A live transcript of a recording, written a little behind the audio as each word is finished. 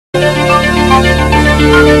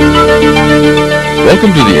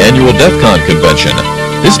Welcome to the annual DEF CON convention.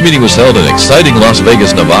 This meeting was held in exciting Las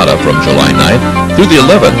Vegas, Nevada from July 9th through the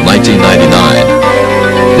 11th, 1999.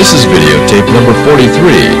 This is videotape number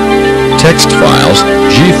 43, Text Files,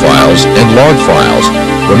 G Files, and Log Files,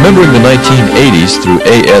 Remembering the 1980s through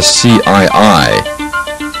ASCII.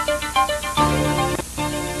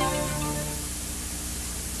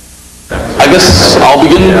 I guess I'll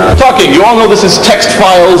begin talking. You all know this is Text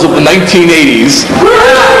Files of the 1980s.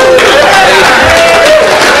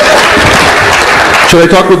 Should I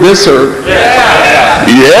talk with this or?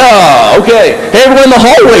 Yeah, okay. Hey everyone in the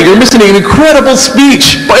hallway, you're missing an incredible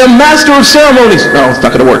speech by a master of ceremonies. No, it's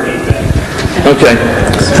not going to work. Okay.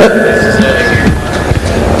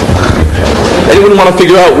 Anyone want to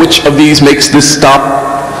figure out which of these makes this stop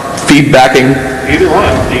feedbacking? Either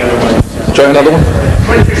one. The other one. Try another one.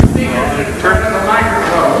 Turn on the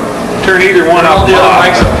microphone. Turn either one off.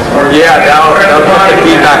 Yeah, that'll put the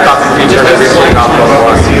feedback off and turn everything off.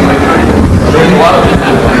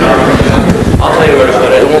 I'll tell you where to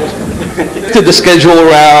put it. Did the schedule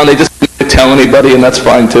around, they just didn't tell anybody, and that's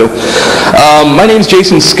fine too. My name's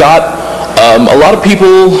Jason Scott. A lot of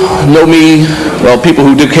people know me, well, people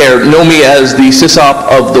who do care, know me as the sysop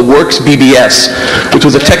of the Works BBS, which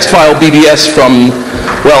was a text file BBS from,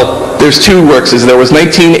 well, there's two Workses. There was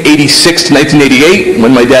 1986 to 1988,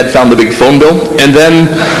 when my dad found the big phone bill, and then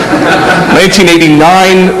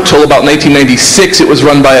 1989 till about 1996, it was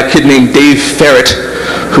run by a kid named Dave Ferret,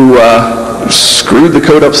 who screwed the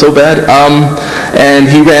code up so bad. And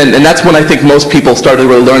he ran, and that's when I think most people started to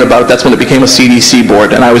really learn about it. That's when it became a CDC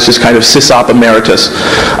board, and I was just kind of sysop emeritus.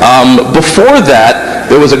 Before that,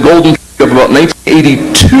 there was a golden of about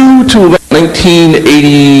 1982 to about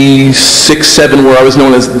 1986-7, where I was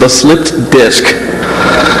known as the slipped disc.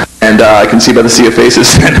 And I can see by the sea of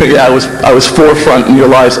faces, yeah, I was forefront in your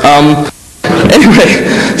lives. Anyway,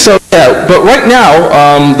 so yeah, but right now,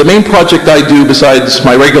 the main project I do besides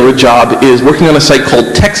my regular job is working on a site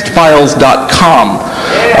called Textfiles.com,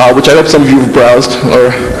 which I hope some of you have browsed,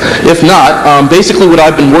 or if not, basically what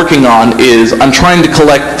I've been working on is I'm trying to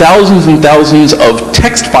collect thousands and thousands of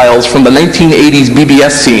text files from the 1980s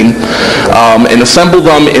BBS scene and assemble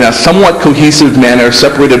them in a somewhat cohesive manner,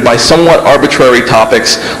 separated by somewhat arbitrary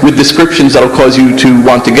topics with descriptions that will cause you to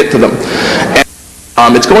want to get to them. And,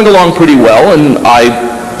 it's going along pretty well, and I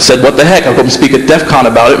said, what the heck, I'll go and speak at DEF CON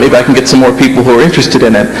about it. Maybe I can get some more people who are interested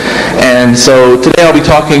in it. And so today I'll be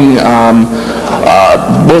talking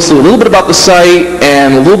mostly a little bit about the site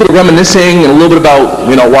and a little bit of reminiscing and a little bit about,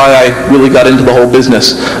 you know, why I really got into the whole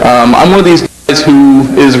business. I'm one of these guys who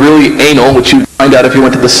is really anal, which you find out if you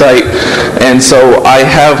went to the site. And so I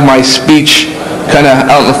have my speech kind of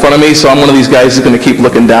out in front of me, so I'm one of these guys who's going to keep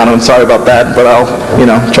looking down. I'm sorry about that, but I'll, you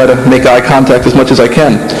know, try to make eye contact as much as I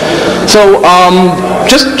can. So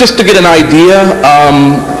just to get an idea,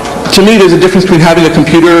 to me there's a difference between having a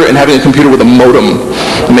computer and having a computer with a modem.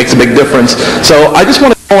 It makes a big difference. So I just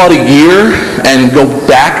want to call out a year and go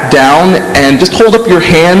back down and just hold up your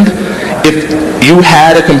hand if you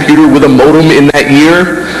had a computer with a modem in that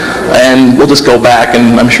year. And we'll just go back,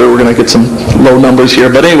 and I'm sure we're going to get some low numbers here.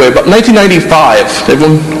 But anyway, about 1995,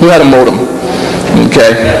 everyone who had a modem?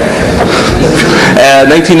 Okay.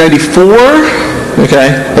 1994,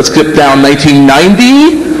 okay. Let's skip down.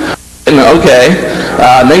 1990, okay.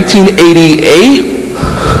 1988,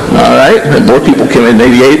 all right. More people came in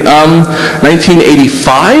 88.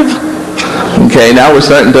 1985, okay. Now we're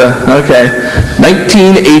starting to, okay.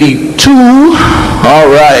 1982, all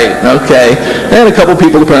right, okay. And a couple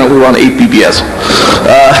people apparently were on 8 BBS.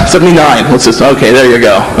 79, what's this? Okay, there you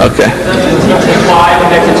go, okay. Wi-Fi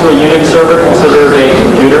connected to a Unix server considered a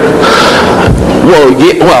computer? Well,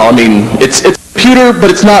 yeah, well, I mean, it's a computer, but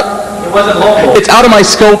it's not, it wasn't local. It's out of my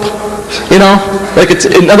scope, you know? Like, it's,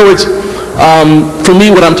 in other words, for me,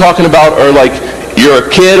 what I'm talking about are like, you're a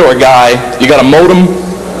kid or a guy, you got a modem,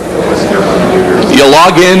 you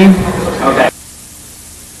log in. Okay.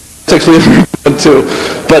 It's actually one too.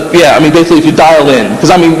 But yeah, I mean, basically if you dial in,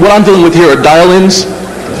 because I mean, what I'm dealing with here are dial-ins.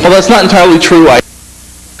 Well, that's not entirely true. I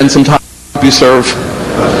spend some time you serve.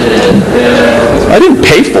 I didn't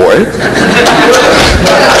pay for it.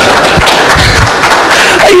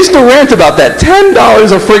 I used to rant about that. $10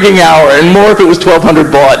 a frigging hour, and more if it was $1,200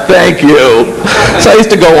 bought. Thank you. So I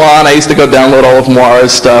used to go on. I used to go download all of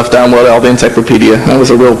Moira's stuff, download all the encyclopedia. I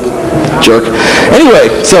was a real jerk.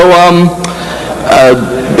 Anyway, so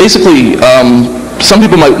basically, some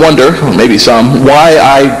people might wonder, or maybe some, why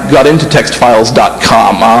I got into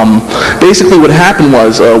Textfiles.com. Basically what happened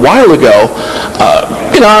was, a while ago,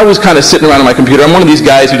 I was kind of sitting around on my computer. I'm one of these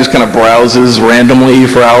guys who just kind of browses randomly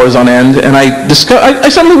for hours on end, and I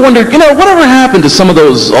suddenly wondered, whatever happened to some of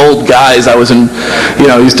those old guys I was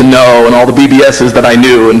used to know, and all the BBSes that I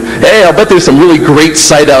knew, and hey, I'll bet there's some really great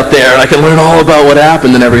site out there, and I can learn all about what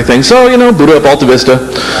happened and everything. So, booted up Alta Vista,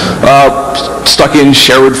 stuck in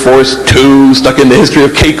Sherwood Forest 2, stuck in the history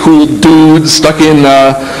of K-Cool Dudes, stuck in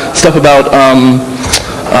stuff about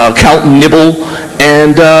Count Nibble,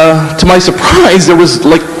 and to my surprise, there was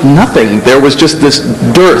like nothing. There was just this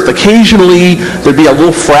dearth. Occasionally, there'd be a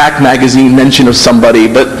little frack magazine mention of somebody,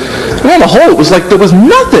 but on the whole, it was like there was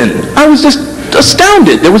nothing. I was just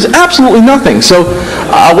astounded. There was absolutely nothing. So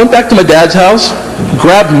I went back to my dad's house,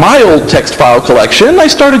 grabbed my old text file collection, and I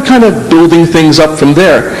started kind of building things up from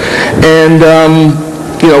there. And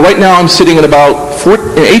right now I'm sitting at about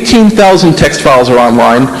 18,000 text files are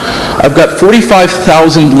online. I've got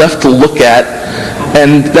 45,000 left to look at,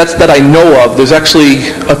 and that's that I know of. There's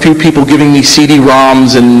actually a few people giving me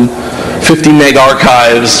CD-ROMs and 50 meg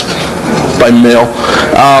archives by mail,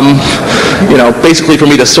 basically for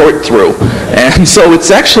me to sort through. And so it's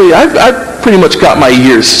actually, I've pretty much got my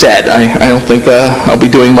years set. I don't think I'll be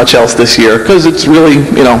doing much else this year, because it's really,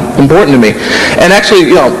 important to me. And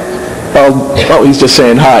actually, oh, he's just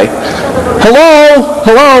saying hi. Hello.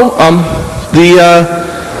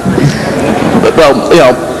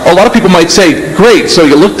 A lot of people might say, great, so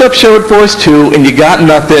you looked up Sherwood Forest 2 and you got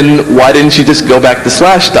nothing. Why didn't you just go back to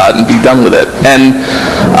Slashdot and be done with it? And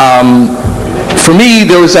for me,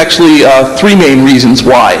 there was actually three main reasons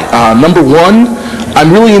why. Number one,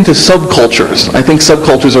 I'm really into subcultures. I think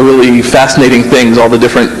subcultures are really fascinating things, all the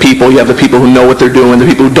different people. You have the people who know what they're doing, the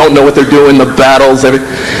people who don't know what they're doing, the battles, everything.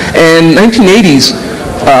 And 1980s,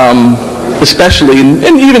 especially, and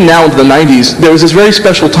even now into the 90s, there was this very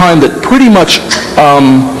special time that pretty much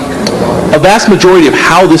a vast majority of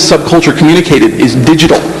how this subculture communicated is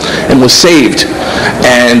digital and was saved.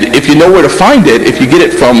 And if you know where to find it, if you get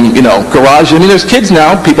it from, garage, there's kids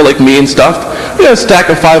now, people like me and stuff, a stack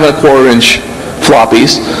of 5 1/4 inch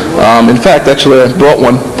floppies. In fact, actually, I brought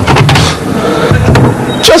one.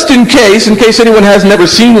 Just in case anyone has never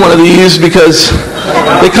seen one of these, because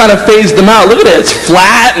they kind of phased them out. Look at it, it's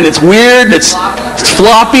flat and it's weird, and it's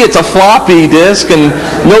floppy, it's a floppy disk. And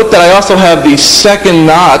note that I also have the second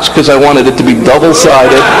notch because I wanted it to be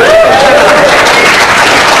double-sided.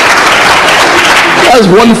 That was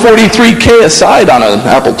 $143K a side on an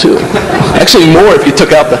Apple II. Actually more if you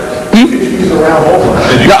took out the...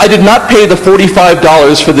 No, I did not pay the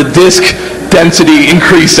 $45 for the disk density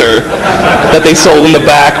increaser that they sold in the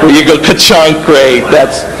back where you go ka-chunk, great.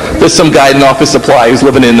 There's some guy in office supply who's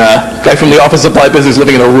living in, guy from the office supply business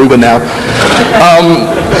living in Aruba now.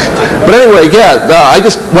 But anyway, yeah, I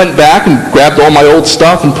just went back and grabbed all my old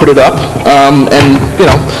stuff and put it up. And,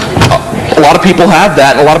 a lot of people have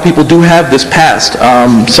that, and a lot of people do have this past.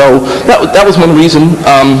 So that was one reason.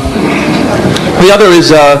 The other is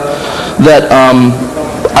that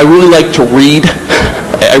I really like to read.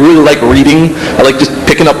 I really like reading. I like just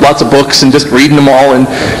picking up lots of books and just reading them all. And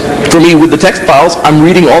for me, with the text files, I'm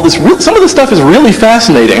reading all this. Some of the stuff is really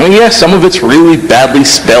fascinating. Yes, some of it's really badly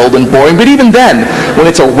spelled and boring, but even then, when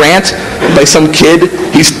it's a rant by some kid,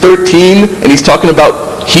 he's 13, and he's talking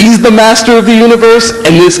about he's the master of the universe,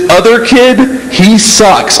 and this other kid, he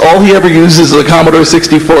sucks. All he ever uses is a Commodore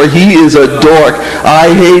 64. He is a dork.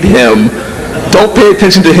 I hate him. Don't pay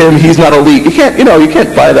attention to him. He's not elite. You can't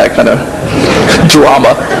buy that kind of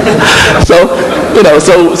drama. So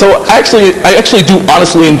I actually do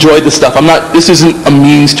honestly enjoy this stuff. This isn't a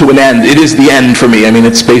means to an end. It is the end for me.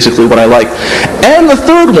 It's basically what I like. And the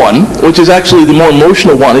third one, which is actually the more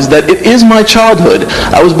emotional one, is that it is my childhood.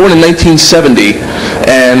 I was born in 1970,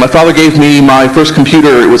 and my father gave me my first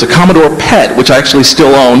computer. It was a Commodore PET, which I actually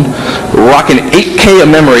still own, rocking 8K of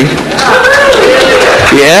memory.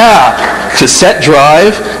 Yeah. Cassette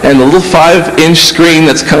drive, and the little 5-inch screen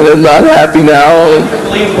that's kind of not happy now.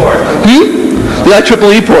 IEEE port. The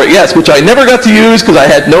IEEE port, yes, which I never got to use because I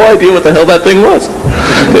had no idea what the hell that thing was.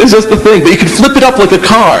 It was just the thing. But you could flip it up like a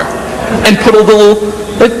car and put a little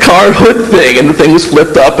car hood thing, and the thing was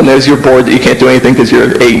flipped up, and there's your board that you can't do anything because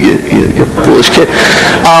you're a foolish kid.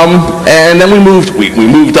 And then we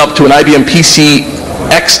moved up to an IBM PC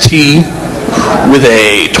XT with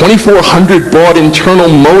a 2400 baud internal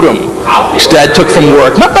modem, which Dad took from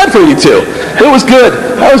work. Not bad for you two. It was good.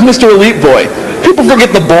 I was Mr. Elite Boy. People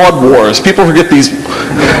forget the baud wars. People forget these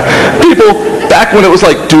people back when it was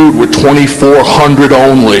like, dude, we're 2400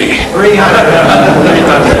 only. 300.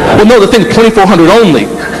 Well, no, the thing, 2400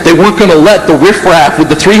 only. they weren't going to let the riffraff with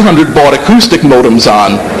the 300 baud acoustic modems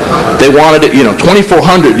on. They wanted it,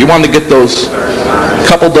 2400. You wanted to get those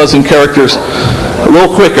couple dozen characters a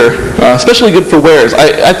little quicker, especially good for wares.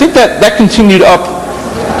 I think that continued up.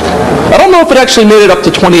 I don't know if it actually made it up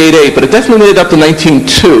to 28.8, but it definitely made it up to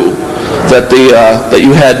 19.2. That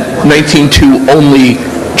you had 19.2 only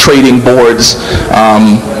trading boards.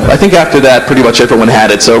 I think after that, pretty much everyone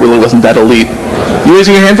had it, so it really wasn't that elite. You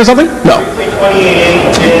raising your hand for something? No.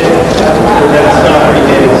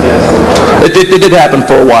 It did happen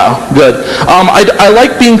for a while. Good. I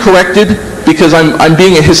like being corrected because I'm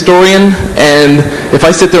being a historian, and if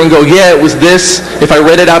I sit there and go, yeah, it was this, if I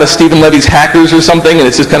read it out of Stephen Levy's Hackers or something, and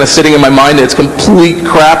it's just kind of sitting in my mind and it's complete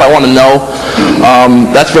crap, I want to know.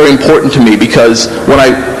 That's very important to me because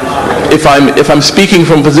if I'm speaking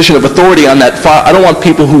from a position of authority on that file, I don't want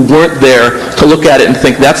people who weren't there to look at it and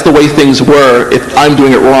think that's the way things were if I'm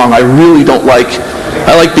doing it wrong. I really don't like,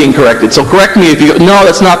 I like being corrected. So correct me if you go, no,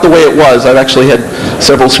 that's not the way it was. I've actually had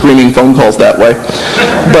several screaming phone calls that way.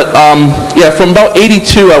 But yeah, from about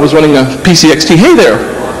 82, I was running a PCXT. Hey there.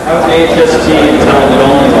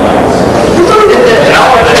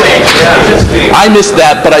 I missed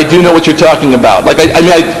that, but I do know what you're talking about. Like,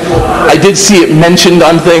 I did see it mentioned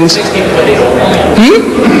on things. 16.8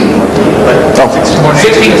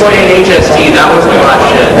 HST, that was the last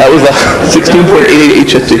shit. That was the 16.88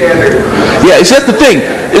 HST. Yeah, see, that's the thing.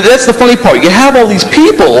 That's the funny part. You have all these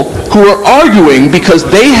people who are arguing because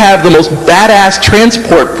they have the most badass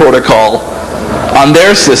transport protocol on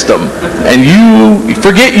their system, and you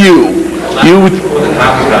forget you.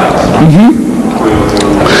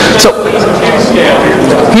 So,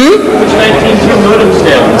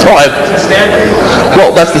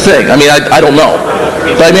 well, that's the thing. I mean, I don't know.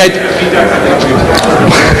 But I mean,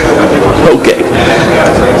 okay.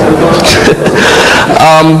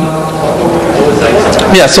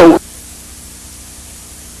 Yeah, so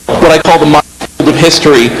what I call the minefield of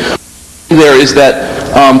history there is that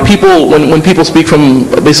people, when people speak from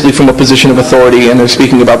basically from a position of authority and they're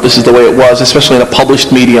speaking about this is the way it was, especially in a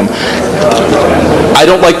published medium, I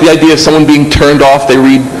don't like the idea of someone being turned off. They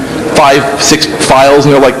read 5, 6 files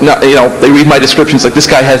and they're like, no, they read my descriptions like this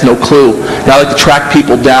guy has no clue. And I like to track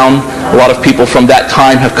people down. A lot of people from that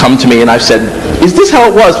time have come to me and I've said, is this how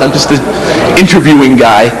it was? I'm just an interviewing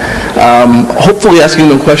guy, hopefully asking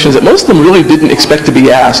them questions that most of them really didn't expect to be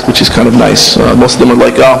asked, which is kind of nice. Most of them are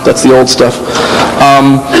like, oh, that's the old stuff.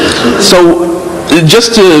 So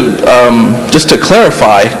just to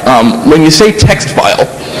clarify, when you say text file,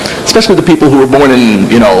 especially the people who were born in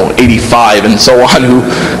 85 and so on, who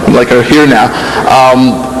like are here now,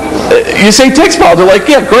 you say text file, they're like,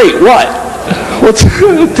 yeah, great, what? What's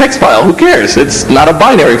a text file? Who cares? It's not a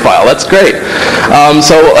binary file. That's great.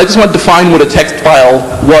 So I just want to define what a text file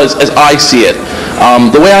was as I see it.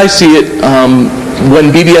 The way I see it,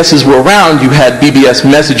 when BBSes were around, you had BBS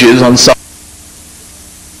messages on some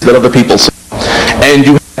that other people saw. And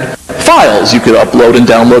you had files. You could upload and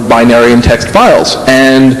download binary and text files.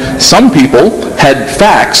 And some people had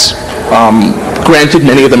facts. Granted,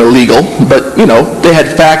 many of them illegal, but they had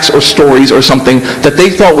facts or stories or something that they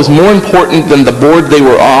thought was more important than the board they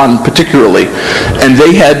were on particularly, and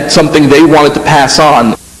they had something they wanted to pass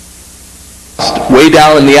on way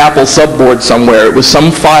down in the Apple subboard somewhere. It was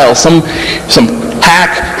some file, some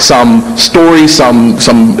hack, some story, some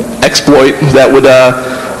exploit that would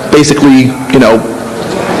basically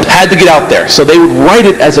had to get out there. So they would write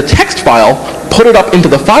it as a text file, put it up into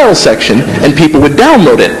the file section, and people would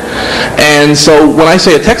download it. And so when I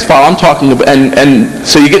say a text file, I'm talking about, and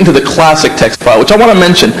so you get into the classic text file, which I want to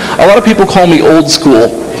mention. A lot of people call me old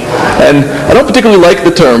school, and I don't particularly like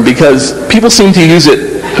the term because people seem to use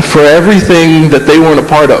it for everything that they weren't a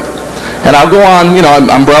part of. And I'll go on,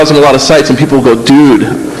 I'm browsing a lot of sites, and people will go, dude,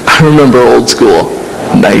 I remember old school,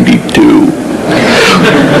 92.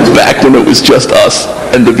 Back when it was just us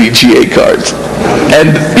and the VGA cards.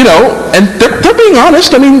 And, and they're being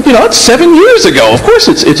honest. I mean, it's 7 years ago. Of course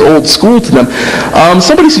it's old school to them.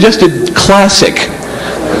 Somebody suggested classic.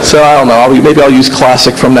 So I don't know, maybe I'll use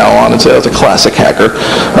classic from now on and say I was a classic hacker.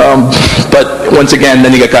 But once again,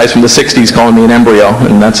 then you got guys from the 60s calling me an embryo,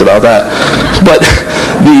 and that's about that. But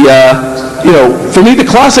for me, the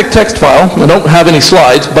classic text file, I don't have any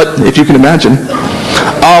slides, but if you can imagine,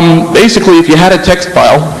 basically if you had a text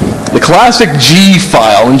file, the classic G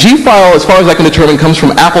file, and G file, as far as I can determine, comes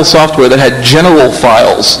from Apple software that had general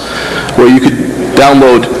files where you could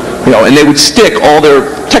download, and they would stick all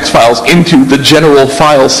their text files into the general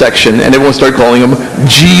file section, and everyone started calling them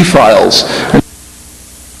G files,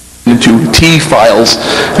 into T files,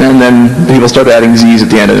 and then people started adding Z's at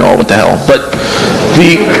the end, and all went to hell. But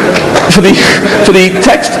For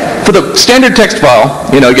the standard text file,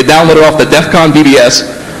 you download it off the DEF CON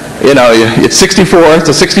BBS. It's 64. It's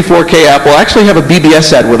a 64K app. We'll actually have a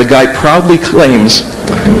BBS ad where the guy proudly claims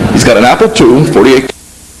he's got an Apple II, 48,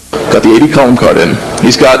 got the 80 column card in.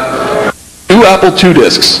 He's got 2 Apple II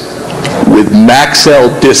discs with Maxell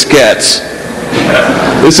diskettes.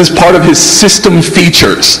 This is part of his system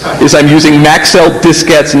features, is I'm using Maxell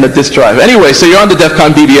diskettes in the disk drive. Anyway, so you're on the DEF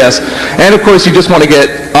CON BBS, and of course you just want to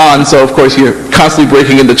get on, so of course you're constantly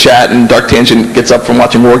breaking into chat, and Dark Tangent gets up from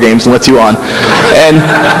watching War Games and lets you on. And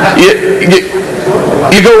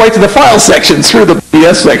you go right to the file section. Screw the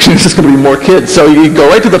BBS section, it's just going to be more kids. So you go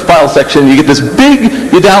right to the file section, you get this big,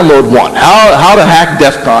 you download one, how to hack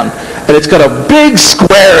DEF CON. And it's got a big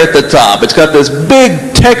square at the top. It's got this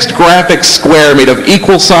big text graphic square made of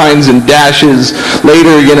equal signs and dashes.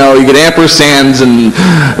 Later, you get ampersands and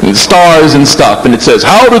stars and stuff. And it says,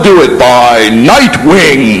 how to do it by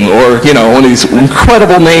Nightwing, or, one of these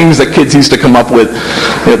incredible names that kids used to come up with.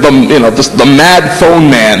 Just the Mad Phone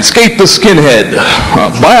Man, Skate the Skinhead,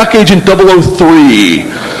 Biok Agent 003,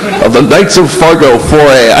 the Knights of Fargo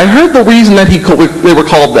 4A. I heard the reason that they were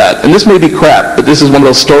called that, and this may be crap, but this is one of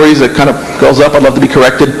those stories that kind of goes up. I'd love to be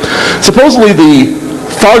corrected. Supposedly the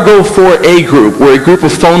Fargo 4A group were a group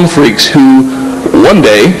of phone freaks who one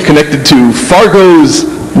day connected to Fargo's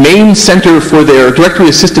main center for their directory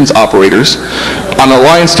assistance operators on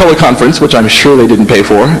Alliance teleconference, which I'm sure they didn't pay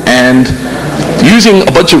for, and using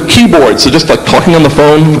a bunch of keyboards, so just like talking on the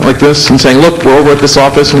phone like this and saying, look, we're over at this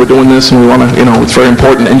office and we're doing this and we want to, it's very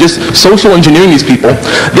important, and just social engineering these people.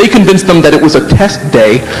 They convinced them that it was a test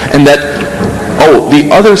day and that, the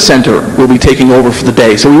other center will be taking over for the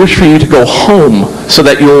day, so we wish for you to go home so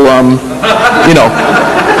that you'll,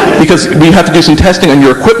 because we have to do some testing on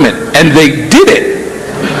your equipment. And they did it.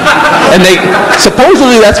 And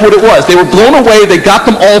supposedly that's what it was. They were blown away. They got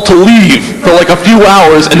them all to leave for like a few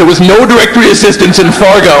hours, and there was no directory assistance in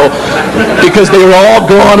Fargo because they were all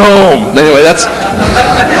gone home. Anyway, that's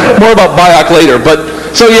more about Biok later. But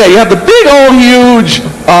so yeah, you have the big old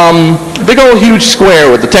huge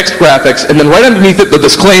square with the text graphics, and then right underneath it the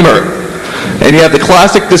disclaimer. And you have the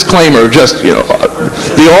classic disclaimer, just, the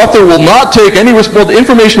author will not take any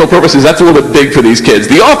informational purposes. That's a little bit big for these kids.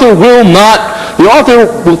 The author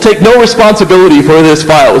will take no responsibility for this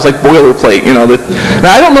file. It was like boilerplate, Now,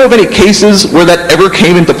 I don't know of any cases where that ever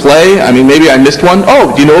came into play. I mean, maybe I missed one.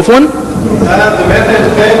 Oh, do you know of one? The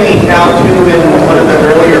methamphetamine how-to in one of the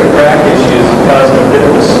earlier crack issues caused a bit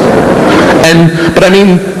of a...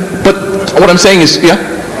 But what I'm saying is, yeah?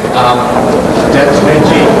 Death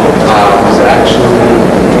Benji was actually,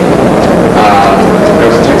 there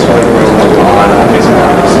was a text file on Facebook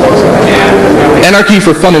and Anarchy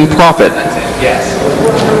for Fun and Profit. That's it, yes.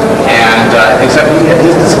 And except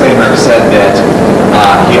his disclaimer said that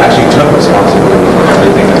he actually took responsibility for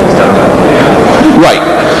everything that was done. Right.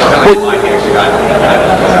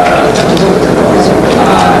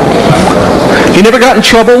 He never got in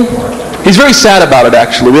trouble. He's very sad about it,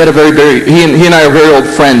 actually. We had he and I are very old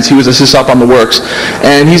friends. He was a sysop on the works.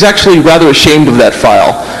 And he's actually rather ashamed of that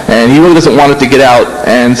file. And he really doesn't want it to get out.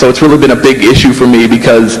 And so it's really been a big issue for me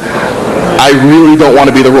because I really don't want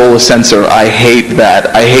to be the role of censor. I hate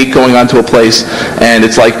that. I hate going onto a place and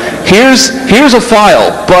it's like, here's a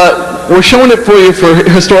file, but we're showing it for you for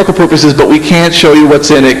historical purposes, but we can't show you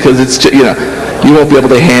what's in it because it's, you won't be able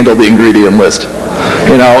to handle the ingredient list.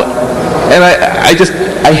 And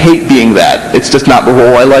I hate being that. It's just not the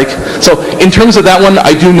role I like. So in terms of that one,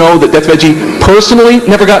 I do know that Death Veggie personally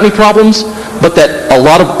never got any problems, but that a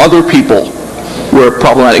lot of other people were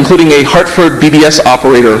problematic, including a Hartford BBS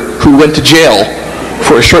operator who went to jail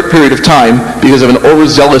for a short period of time because of an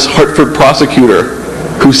overzealous Hartford prosecutor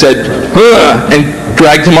who said, ugh, and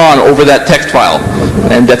dragged him on over that text file.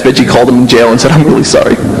 And Death Veggie called him in jail and said, I'm really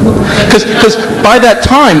sorry. Because by that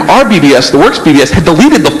time, our BBS, the Works BBS, had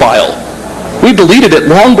deleted the file. We deleted it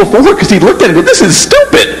long before because he looked at it and said, this is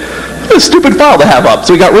stupid. This is a stupid file to have up.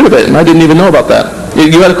 So we got rid of it, and I didn't even know about that.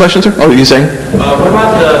 You had a question, sir? Oh, what are you saying? What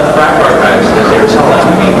about the FRAC archives that they were selling?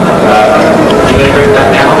 Do they break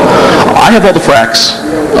that down? I have all the FRACs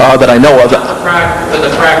that I know of. The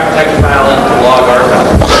FRAC text file and the log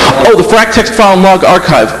archive. Oh, the FRAC text file and log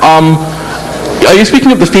archive. Are you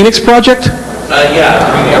speaking of the Phoenix project? Yeah,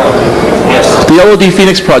 the LOD. Yes. The LOD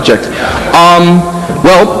Phoenix project.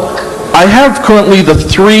 Well, I have currently the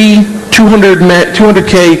three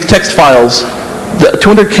 200K text files, the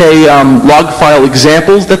 200K log file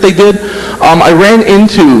examples that they did. I ran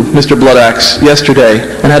into Mr. Bloodaxe yesterday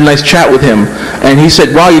and had a nice chat with him. And he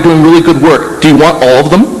said, wow, you're doing really good work. Do you want all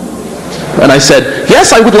of them? And I said,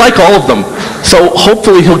 yes, I would like all of them. So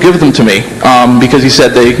hopefully he'll give them to me, because he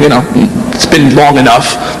said it's been long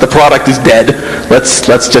enough. The product is dead. Let's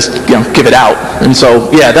just give it out. And so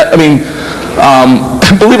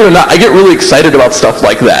believe it or not, I get really excited about stuff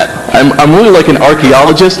like that. I'm really like an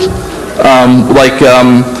archaeologist.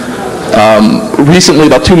 Recently,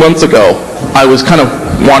 about 2 months ago, I was kind of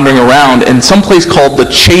wandering around in some place called the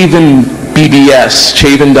Chavin BBS,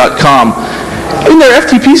 Chavin.com. In their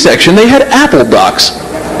FTP section, they had Apple docs.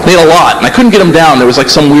 They had a lot, and I couldn't get them down. There was like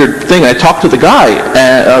some weird thing. I talked to the guy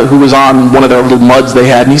who was on one of their little muds they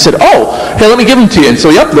had, and he said, "Oh, hey, let me give them to you." And so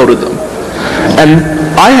he uploaded them. And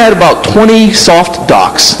I had about 20 soft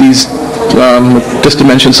docs. These, just to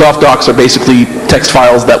mention, soft docs are basically text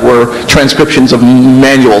files that were transcriptions of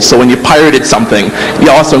manuals. So when you pirated something, you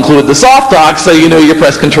also included the soft docs, so you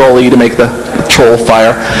press Control-E to make the troll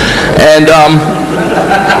fire. And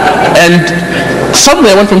suddenly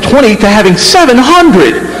I went from 20 to having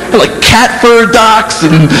 700. Like cat fur docs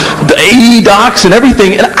and the AE docs and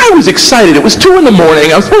everything, and I was excited. It was 2 in the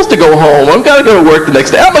morning. I was supposed to go home. I've got to go to work the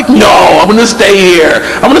next day. I'm like, no, I'm going to stay here.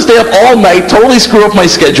 I'm going to stay up all night, totally screw up my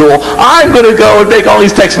schedule. I'm going to go and make all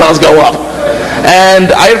these text files go up.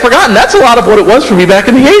 And I had forgotten, that's a lot of what it was for me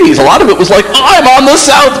back in the 80s. A lot of it was like, I'm on the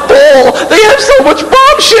South Pole. They have so much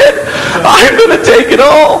bomb shit. I'm going to take it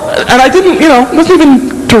all. And I didn't, it wasn't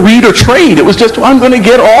even to read or trade. It was just, I'm going to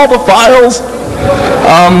get all the files.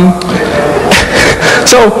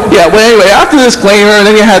 Anyway, after the disclaimer, and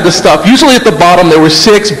then you had the stuff. Usually at the bottom there were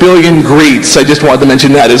 6 billion greets. I just wanted to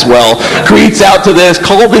mention that as well. Greets out to this,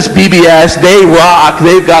 call this BBS, they rock,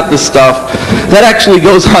 they've got the stuff. That actually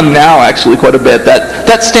goes on now, quite a bit.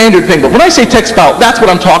 That standard thing. But when I say text file, that's what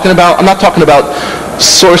I'm talking about. I'm not talking about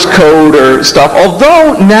source code or stuff.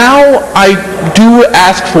 Although now I do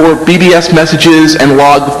ask for BBS messages and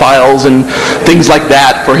log files and things like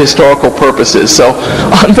that for historical purposes. So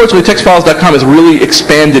unfortunately, textfiles.com has really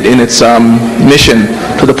expanded in its mission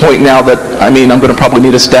to the point now that I'm going to probably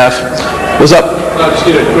need a staff. What's up? Just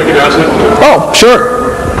need a quick announcement. Oh,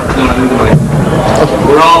 sure.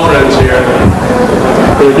 We're all friends here.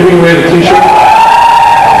 They're giving away the t-shirt.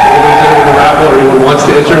 Anybody's entering the raffle or anyone wants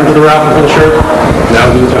to enter into the raffle for the shirt,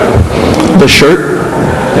 now's the time. The shirt?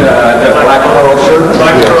 That black coral shirt?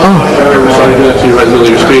 Black coral. Sorry to do that to you right in the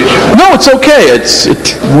middle of your speech. No, it's okay. It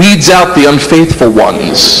weeds out the unfaithful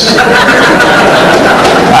ones.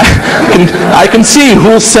 I can see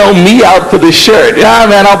who'll sell me out for this shirt. Yeah,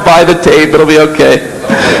 man, I'll buy the tape. It'll be okay.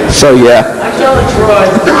 So, yeah.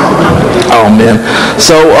 Oh, man.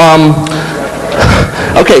 So,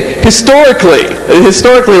 okay, historically,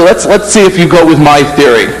 let's see if you go with my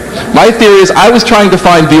theory. My theory is I was trying to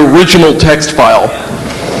find the original text file.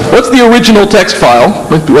 What's the original text file?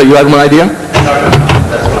 You have an idea?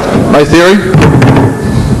 My theory?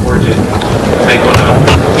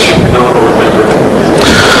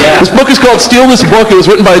 This book is called Steal This Book. It was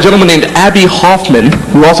written by a gentleman named Abbie Hoffman,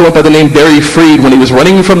 who also went by the name Barry Freed when he was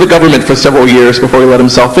running from the government for several years before he let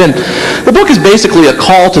himself in. The book is basically a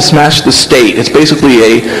call to smash the state. It's basically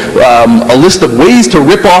a list of ways to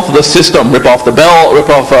rip off the system, rip off the bell, rip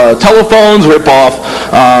off telephones, rip off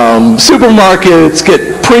supermarkets,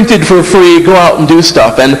 get printed for free, go out and do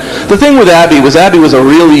stuff. And the thing with Abbie was a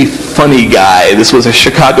really funny guy. This was a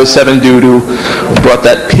Chicago 7 dude who brought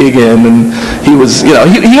that pig in, and he was,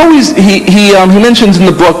 he mentions in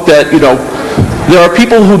the book that, there are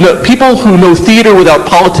people who know theater without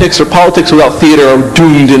politics, or politics without theater are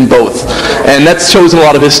doomed in both. And that shows in a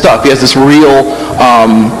lot of his stuff. He has this real,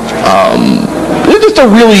 just a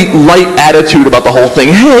really light attitude about the whole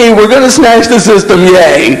thing. Hey, we're going to smash the system,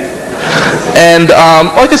 yay. And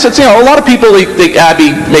like I said, a lot of people think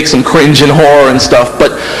Abbie makes them cringe and horror and stuff.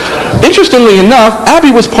 But interestingly enough,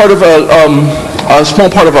 Abbie was part of a small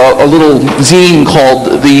part of a little zine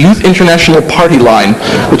called the Youth International Party Line,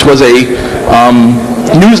 which was a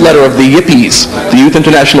newsletter of the Yippies, the Youth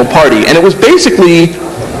International Party. And it was basically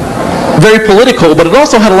very political, but it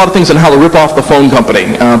also had a lot of things on how to rip off the phone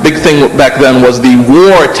company. Big thing back then was the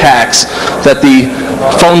war tax that the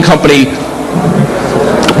phone company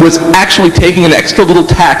was actually taking an extra little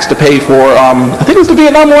tax to pay for, I think it was the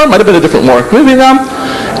Vietnam War, it might have been a different war, maybe Vietnam.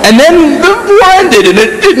 And then the war ended and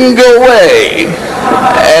it didn't go away.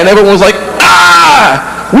 And everyone was like,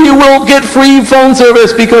 we will get free phone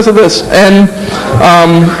service because of this. And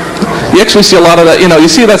you actually see a lot of that, you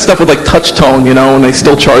see that stuff with like touch tone, and they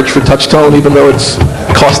still charge for touch tone even though it's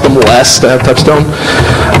cost them less to have touch tone.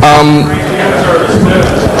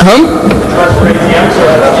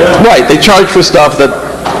 Right, they charge for stuff that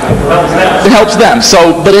it helps them.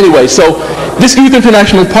 So, but anyway, so this Youth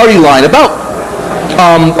International Party Line, about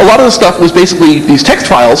a lot of the stuff was basically these text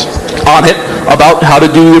files on it about how to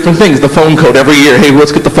do different things. The phone code every year. Hey,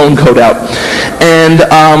 let's get the phone code out. And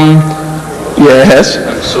yes.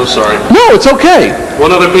 I'm so sorry. No, it's okay.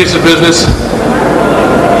 One other piece of business.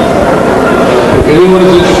 If anyone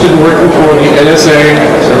is interested in working for the NSA,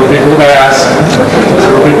 several people have asked,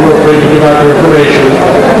 several people are afraid to give out their information,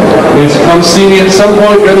 please come see me at some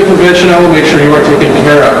point during the convention. I will make sure you are taken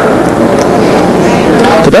care of.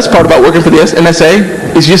 The best part about working for the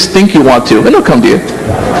NSA is you just think you want to, and they'll come to you.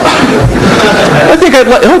 I think I'd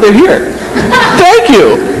like, oh, they're here. Thank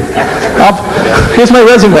you. Here's my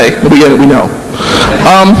resume. We know.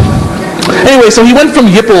 Anyway, so he went from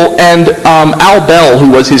Yipple, and Al Bell,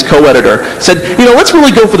 who was his co-editor, said, you know, let's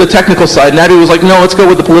really go for the technical side. And Abby was like, no, let's go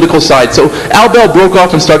with the political side. So Al Bell broke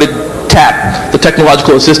off and started TAP, the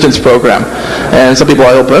Technological Assistance Program. And some people,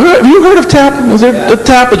 I hope, have you heard of TAP? Was there a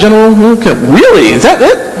TAP, a general? Okay. Really? Is that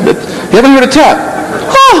it? You haven't heard of TAP?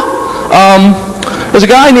 Huh. There's a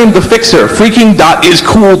guy named The Fixer,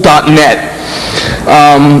 freaking.iscool.net.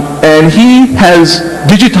 And he has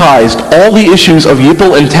digitized all the issues of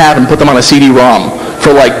Yipple and TAP and put them on a CD-ROM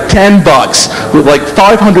for like $10 with like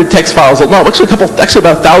 500 text files. No, actually about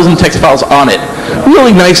 1,000 text files on it.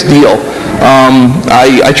 Really nice deal.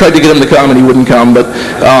 I tried to get him to come and he wouldn't come, but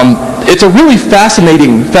it's a really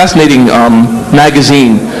fascinating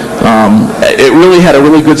magazine. It really had a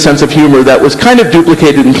really good sense of humor that was kind of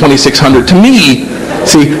duplicated in 2600. To me,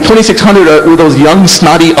 see, 2600 were those young,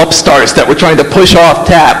 snotty upstarts that were trying to push off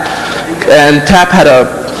TAP. And TAP had a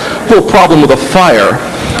little problem with a fire.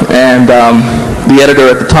 And the editor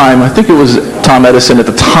at the time, I think it was Tom Edison at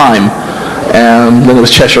the time, and then it was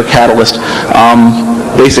Cheshire Catalyst,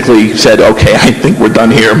 basically said, okay, I think we're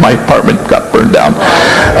done here. My apartment got burned down.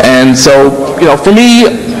 And so, you know, for me,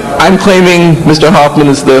 I'm claiming Mr. Hoffman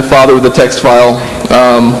is the father of the text file.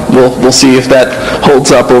 We'll see if that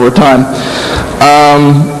holds up over time.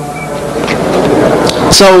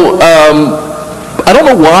 I don't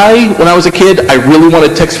know why, when I was a kid, I really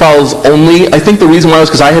wanted text files only. I think the reason why was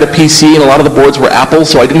because I had a PC and a lot of the boards were Apple,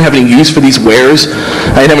 so I didn't have any use for these wares.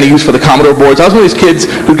 I didn't have any use for the Commodore boards. I was one of these kids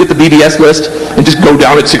who'd get the BBS list and just go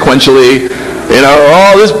down it sequentially. You know,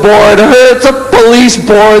 oh, this board, it's a police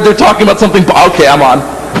board. They're talking about something. Okay, I'm on.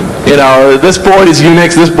 You know, this board is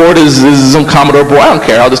Unix. This board is some Commodore board. I don't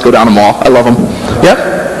care. I'll just go down them all. I love them. Yep.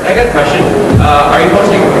 I got a question. Are you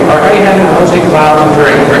having hosting files for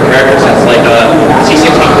characters that's like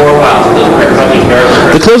C64 files?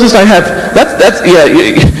 The closest I have, that's yeah.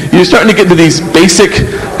 You're starting to get into these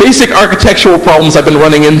basic architectural problems I've been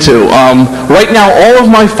running into. Right now, all of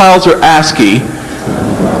my files are ASCII,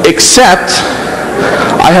 except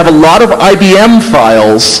I have a lot of IBM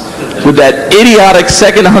files with that idiotic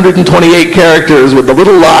second 128 characters with the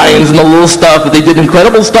little lines and the little stuff that they did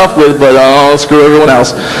incredible stuff with, but oh, screw everyone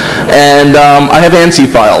else. And I have ANSI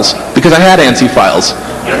files, because I had ANSI files.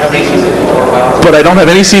 You don't have any C64 files? But I don't have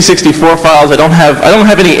any C64 files. I don't have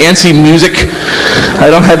any ANSI music. I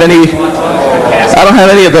don't have any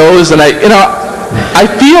of those. And I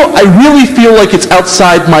really feel like it's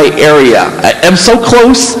outside my area. I'm so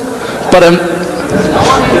close, but I'm...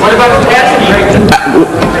 What about a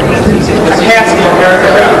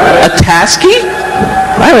TASCII?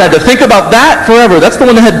 I haven't had to think about that forever. That's the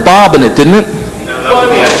one that had Bob in it, didn't it?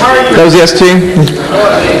 That was the ST?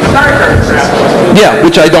 Yeah,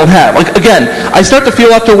 which I don't have. Like, again, I start to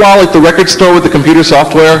feel after a while like the record store with the computer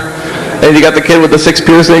software, and you got the kid with the 6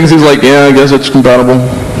 piercings, he's like, yeah, I guess it's compatible.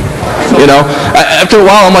 You know, after a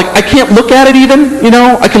while, I'm like, I can't look at it even, you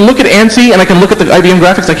know. I can look at ANSI and I can look at the IBM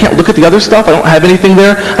graphics. I can't look at the other stuff. I don't have anything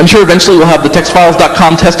there. I'm sure eventually we'll have the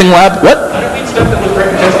Textfiles.com testing lab. What? I don't mean stuff that was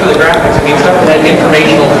written just for the graphics. I mean stuff that had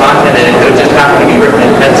informational content in it that just happened to be written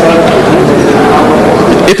in pencil.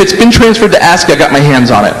 If it's been transferred to ASCII, I got my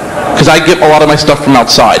hands on it, because I get a lot of my stuff from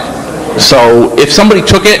outside. So if somebody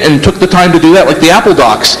took it and took the time to do that, like the Apple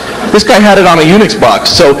docs, this guy had it on a Unix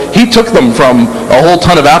box, so he took them from a whole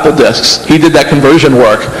ton of Apple disks. He did that conversion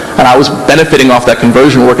work, and I was benefiting off that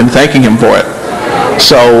conversion work and thanking him for it.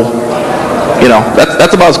 So, you know,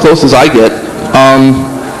 that's about as close as I get.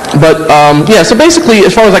 Yeah, so basically,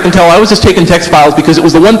 as far as I can tell, I was just taking text files because it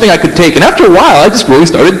was the one thing I could take, and after a while, I just really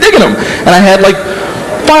started digging them. And I had like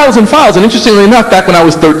files and files, and interestingly enough, back when I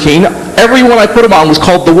was 13, every one I put them on was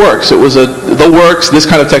called The Works. It was The Works, this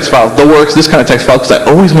kind of text file, The Works, this kind of text file, because I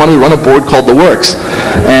always wanted to run a board called The Works.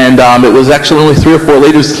 And it was actually only 3 or 4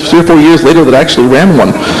 years later that I actually ran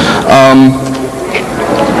one.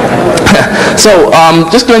 So,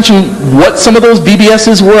 just to mention what some of those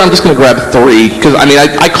BBSes were, I'm just going to grab 3, because, I mean,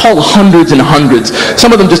 I called hundreds and hundreds.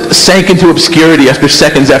 Some of them just sank into obscurity after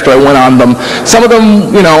seconds after I went on them. Some of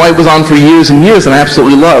them, you know, I was on for years and years and I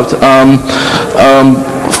absolutely loved.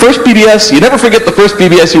 First BBS, you never forget the first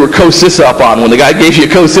BBS you were co-sysop on, when the guy gave you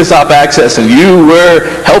co-sysop access and you were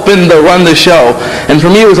helping to run the show. And for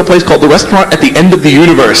me, it was a place called the Restaurant at the End of the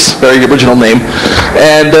Universe, very original name.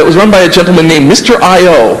 And it was run by a gentleman named Mr.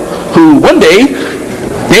 I.O., who one day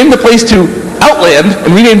named the place to Outland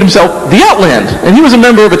and renamed himself The Outland. And he was a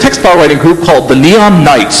member of a textfile writing group called the Neon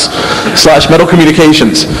Knights / Metal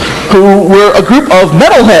Communications, who were a group of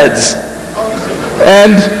metalheads.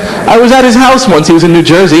 And I was at his house once. He was in New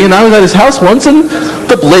Jersey, and I was at his house once, and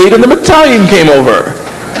the Blade and the Battalion came over.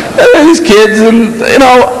 And these kids, and, you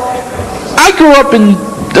know, I grew up in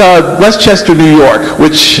Westchester, New York,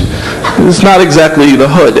 which is not exactly the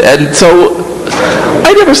hood. And so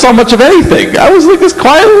I never saw much of anything. I was like this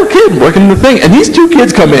quiet little kid working the thing, and these 2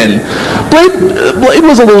 kids come in. Blade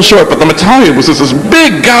was a little short, but the Battalion was just this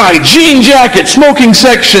big guy, jean jacket, smoking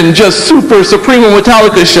section, just super Supremo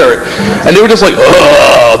Metallica shirt, and they were just like,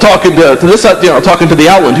 ugh, talking to this, you know, talking to the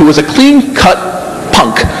Outland, who was a clean-cut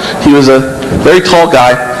punk. He was a very tall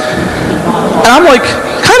guy, and I'm like,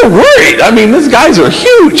 kind of worried. I mean, these guys are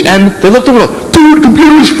huge, and they looked over, dude,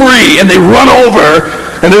 computer's free, and they run over.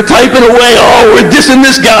 And they're typing away, oh, we're dissing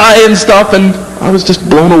this guy and stuff, and I was just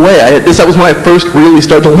blown away. That was when I first really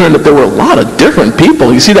started to learn that there were a lot of different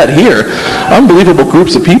people. You see that here. Unbelievable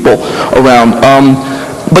groups of people around.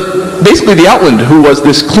 But basically the Outland, who was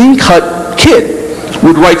this clean-cut kid,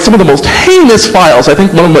 would write some of the most heinous files. I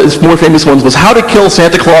think one of his more famous ones was How to Kill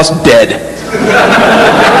Santa Claus Dead.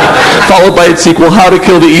 Followed by its sequel, How to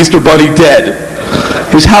Kill the Easter Bunny Dead.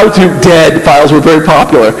 His how-to dead files were very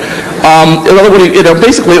popular. In other words, you know,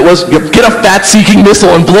 basically it was, you get a fat-seeking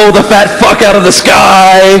missile and blow the fat fuck out of the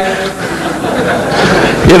sky.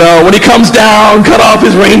 You know, when he comes down, cut off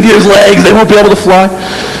his reindeer's legs, they won't be able to fly.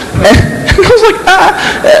 And I was like,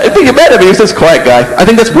 I think about it, he was this quiet guy. I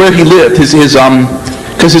think that's where he lived, because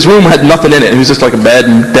his room had nothing in it. It was just like a bed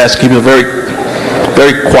and desk. He was a very,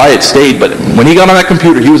 very quiet state, but when he got on that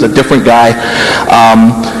computer, he was a different guy.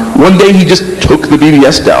 One day he just took the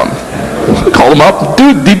BBS down. I called him up,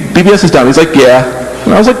 dude, the BBS is down. He's like, yeah.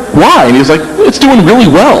 And I was like, why? And he was like, it's doing really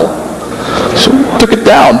well. So I took it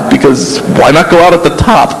down, because why not go out at the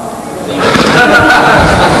top?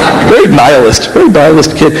 Very nihilist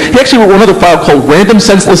kid. He actually wrote one other file called Random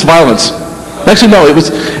Senseless Violence. Actually, no, it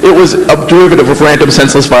was a derivative of Random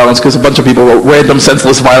Senseless Violence, because a bunch of people wrote Random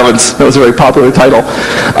Senseless Violence. That was a very popular title.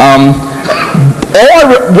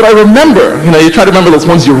 What I remember, you know, you try to remember those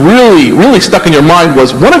ones you really, really stuck in your mind,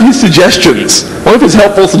 was one of his suggestions, one of his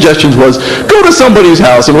helpful suggestions was, go to somebody's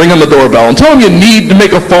house and ring on the doorbell and tell them you need to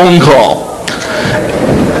make a phone call.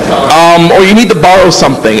 Or you need to borrow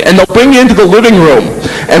something, and they'll bring you into the living room.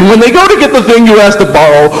 And when they go to get the thing you asked to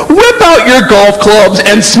borrow, whip out your golf clubs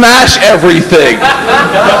and smash everything.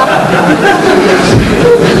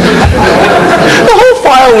 The whole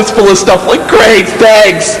file was full of stuff like, great,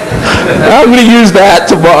 thanks. I'm going to use that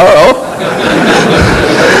tomorrow.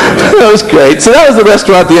 That was great. So that was the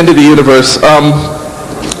Restaurant at the End of the Universe.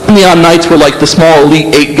 Neon Knights were like the small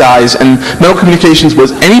elite 8 guys, and Metal Communications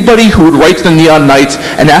was anybody who would write to the Neon Knights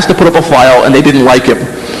and ask to put up a file and they didn't like him.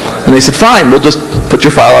 And they said, fine, we'll just put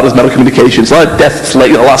your file out as Metal Communications. A lot of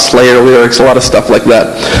a lot of Slayer lyrics, a lot of stuff like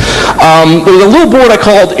that. There was a little board I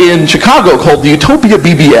called in Chicago called the Utopia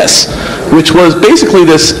BBS, which was basically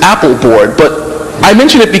this Apple board, but I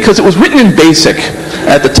mention it because it was written in BASIC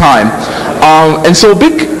at the time. And so a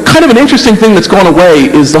big, kind of an interesting thing that's gone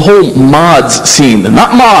away is the whole mods scene.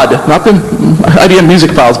 Not the IBM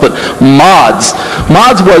music files, but mods.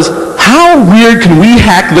 Mods was, how weird can we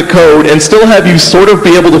hack the code and still have you sort of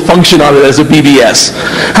be able to function on it as a BBS?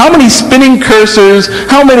 How many spinning cursors,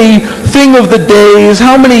 how many thing of the days,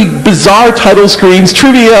 how many bizarre title screens,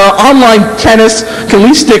 trivia, online tennis can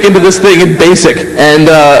we stick into this thing in BASIC?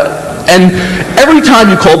 And every time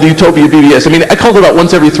you called the Utopia BBS, I mean, I called it about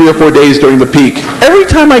once every 3 or 4 days during the peak. Every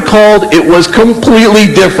time I called, it was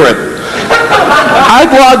completely different.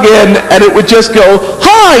 I'd log in, and it would just go,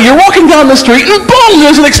 hi, you're walking down the street, and boom,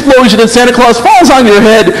 there's an explosion, and Santa Claus falls on your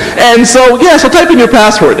head. And so, yeah, so type in your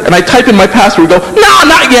password. And I type in my password, and go, no,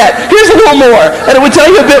 not yet. Here's a little more. And it would tell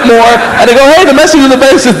you a bit more. And I go, hey, the message of the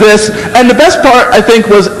base is this. And the best part, I think,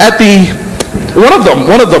 was at the, one of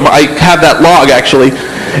them, I have that log, actually.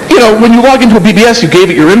 You know, when you log into a BBS, you gave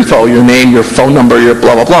it your info, your name, your phone number, your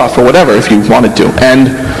blah, blah, blah, for whatever, if you wanted to. And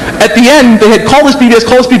at the end, they had, call this BBS,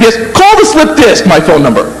 call the slip disk, my phone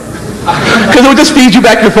number. Because it would just feed you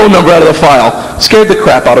back your phone number out of the file. Scared the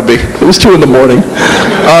crap out of me. It was 2 in the morning.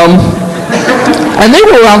 And they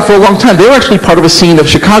were around for a long time. They were actually part of a scene of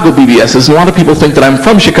Chicago BBSes, and a lot of people think that I'm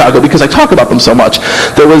from Chicago because I talk about them so much.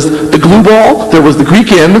 There was the Glue Ball, there was the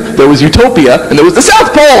Greek Inn, there was Utopia, and there was the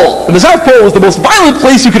South Pole! And the South Pole was the most violent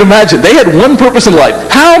place you could imagine. They had one purpose in life.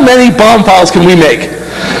 How many bomb files can we make?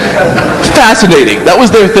 Fascinating. That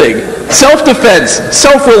was their thing. Self-defense,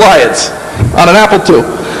 self-reliance on an Apple II.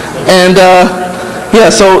 And,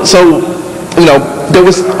 so you know, there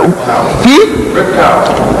was...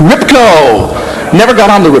 Ripco. Never got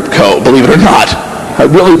on the Ripco, believe it or not. I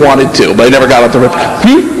really wanted to, but I never got on the Ripco.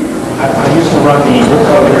 I used to run the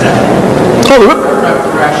Ripco internet. Oh, the Ripco.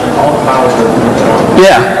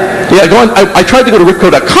 Yeah. I tried to go to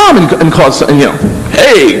Ripco.com and cause, and, you know,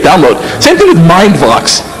 hey, download. Same thing with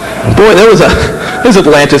Mindvox. Boy, there's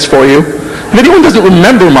Atlantis for you. If anyone doesn't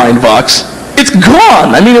remember Mindvox, it's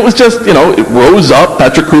gone. I mean, it was just, you know, it rose up.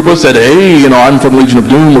 Patrick Krupa said, hey, you know, I'm from Legion of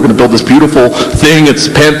Doom. We're going to build this beautiful thing. It's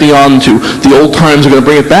Pantheon to the old times. We're going to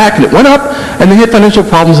bring it back. And it went up, and they had financial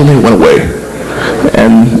problems, and they went away.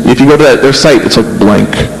 And if you go to their site, it's like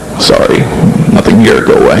blank. Sorry, nothing here.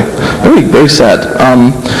 Go away. Very, very sad.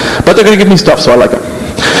 But they're going to give me stuff, so I like it.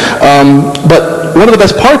 But one of the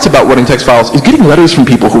best parts about running Textfiles is getting letters from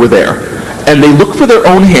people who were there. And they look for their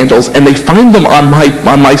own handles, and they find them on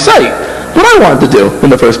my site. What I wanted to do in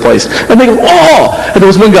the first place. And they go, oh! And there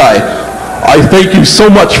was one guy, I thank you so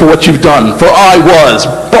much for what you've done, for I was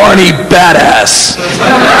Barney Badass,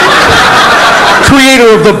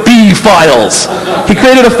 creator of the PHILES. He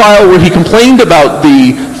created a file where he complained about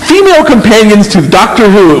the female companions to Doctor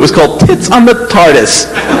Who. It was called Tits on the TARDIS.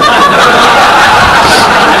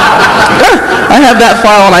 I have that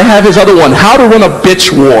file, and I have his other one, How to Run a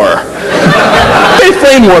Bitch War.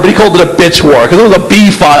 Flame War, but he called it a bitch war because it was a B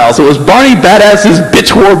file. So it was Barney Badass's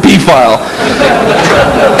bitch war B file.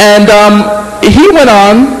 And he went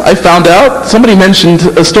on, I found out, somebody mentioned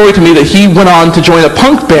a story to me that he went on to join a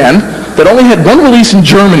punk band that only had one release in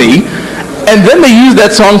Germany, and then they used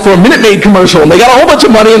that song for a Minute Maid commercial, and they got a whole bunch of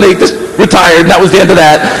money, and they just retired, and that was the end of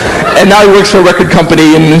that. And now he works for a record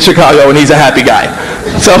company in Chicago, and he's a happy guy.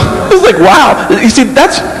 So it was like, wow. You see,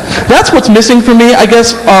 that's what's missing for me, I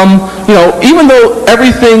guess. You know, even though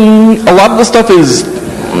everything, a lot of the stuff is,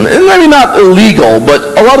 maybe not illegal,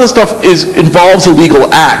 but a lot of the stuff involves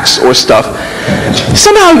illegal acts or stuff,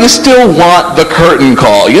 somehow you still want the curtain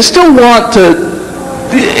call. You still want to,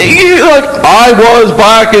 like, I was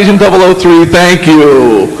Black Agent 003, thank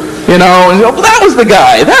you. You know, and that was the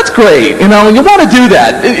guy. That's great. You know, and you want to do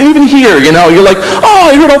that. Even here, you know, you're like, oh,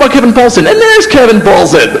 I heard all about Kevin Paulson. And there's Kevin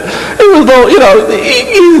Paulson. It was, you know,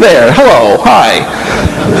 he's there. Hello. Hi.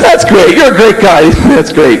 That's great. You're a great guy.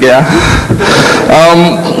 That's great, yeah.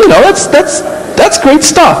 You know, that's great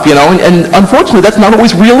stuff, you know. And unfortunately, that's not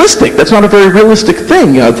always realistic. That's not a very realistic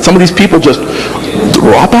thing. You know, some of these people just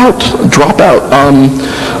drop out.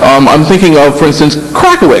 I'm thinking of, for instance,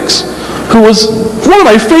 Krakowicz, who was one of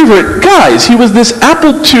my favorite guys. He was this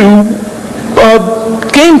Apple II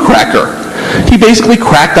game cracker. He basically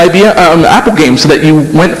cracked Apple games so that you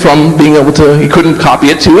went from being able to, you couldn't copy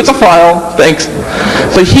it to, it's a file, thanks.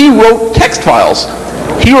 But he wrote Textfiles.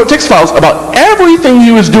 He wrote Textfiles about everything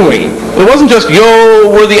he was doing. It wasn't just, yo,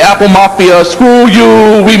 we're the Apple Mafia, screw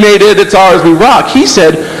you, we made it, it's ours, we rock. He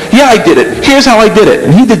said, yeah, I did it. Here's how I did it.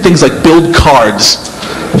 And he did things like build cards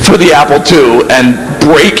for the Apple II and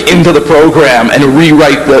break into the program and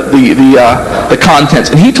rewrite the contents.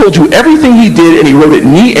 And he told you everything he did, and he wrote it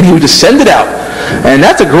neat, and he would just send it out. And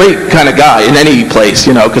that's a great kind of guy in any place,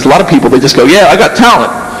 you know, because a lot of people, they just go, yeah, I got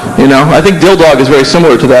talent. You know, I think Dildog is very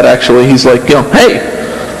similar to that, actually. He's like, you know, hey,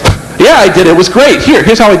 yeah, I did it. It was great.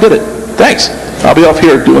 Here's how I did it. Thanks. I'll be off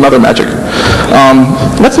here doing other magic.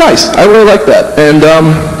 That's nice. I really like that. And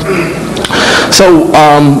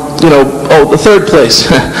you know, oh, the third place.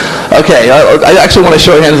 Okay, I actually want to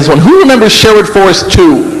show you hands this one. Who remembers Sherwood Forest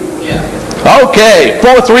 2? Yeah. Okay,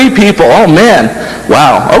 3 people. Oh, man.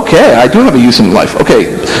 Wow. Okay, I do have a use in life.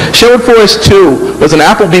 Okay, Sherwood Forest 2 was an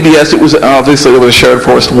Apple BBS. It was obviously, it was Sherwood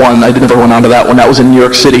Forest 1. I never went on to that one. That was in New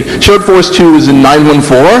York City. Sherwood Forest 2 was in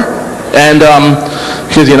 914. And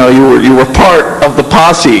because, you know, you were part of the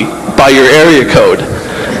posse by your area code.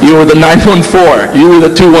 You were the 914. You were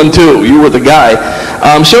the 212. You were the guy.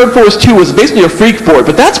 Sherwood Forest 2 was basically a freak board,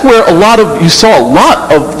 but that's where you saw a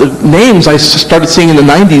lot of the names I started seeing in the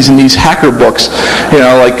 90s in these hacker books. You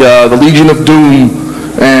know, like the Legion of Doom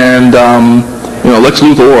and, you know, Lex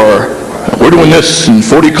Luthor. We're doing this in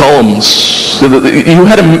 40 columns. So you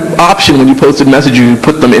had an option when you posted messages, you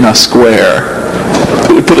put them in a square.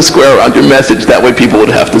 It would put a square around your message. That way people would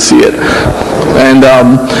have to see it. And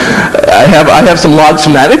I have some logs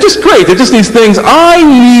from that. They're just great. They're just these things. I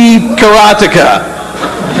need karateka.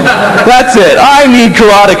 That's it. I need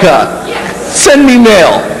karateka. Send me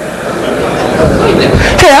mail.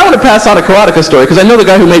 Hey, I want to pass on a karateka story because I know the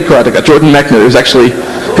guy who made karateka, Jordan Mechner. Who's actually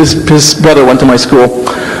his brother went to my school.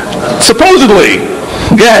 Supposedly,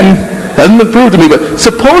 again, hasn't been proved to me, but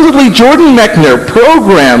supposedly Jordan Mechner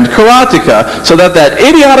programmed karateka so that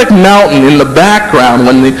idiotic mountain in the background,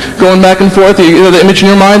 when they're going back and forth, you know the image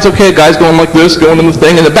in your mind's okay, guy's going like this, going in the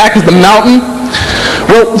thing, and the back is the mountain.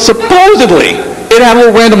 Well, supposedly, it had a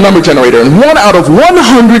little random number generator, and 1 out of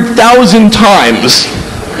 100,000 times,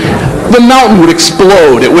 the mountain would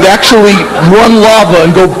explode. It would actually run lava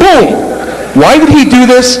and go boom. Why did he do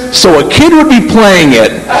this? So a kid would be playing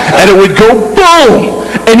it, and it would go boom.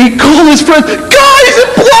 And he'd call his friends, guys,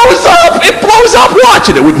 it blows up! It blows up!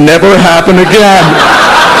 Watch it! It would never happen again.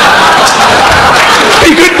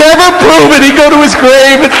 He could never prove it. He'd go to his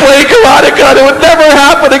grave and play karateka, and it would never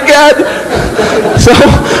happen again. So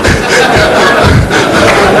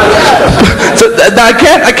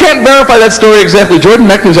I can't verify that story exactly. Jordan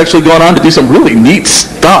Mechner's actually gone on to do some really neat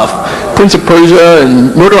stuff. Prince of Persia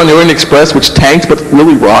and Murder on the Orient Express, which tanked but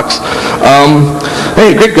really rocks.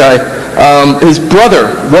 Hey, great guy. His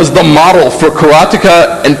brother was the model for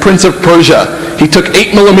karateka and Prince of Persia. He took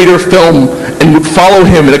 8mm film and would follow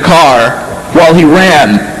him in a car while he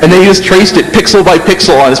ran, and then he just traced it pixel by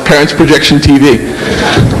pixel on his parents' projection TV.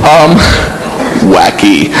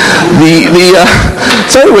 Wacky.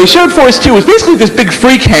 So anyway, Shared Forest 2 was basically this big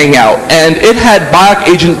freak hangout, and it had Bioc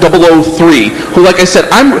Agent 003, who, like I said,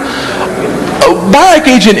 Bioc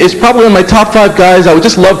Agent is probably one of my top 5 guys I would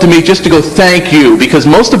just love to meet just to go thank you, because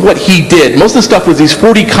most of what he did, most of the stuff was these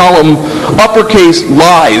 40-column uppercase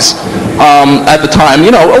lies at the time.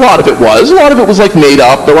 You know, a lot of it was like made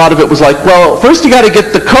up. A lot of it was like, well, first you got to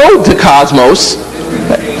get the code to Cosmos.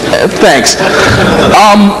 Thanks.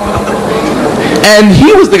 And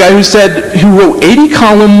he was the guy who wrote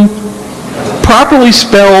 80-column, properly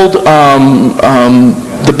spelled,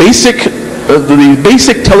 the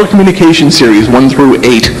basic telecommunication series, 1 through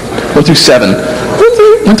 7.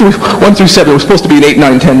 1 through 7. It was supposed to be an 8,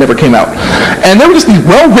 9, 10, never came out. And they were just these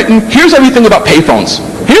well-written, here's everything about payphones.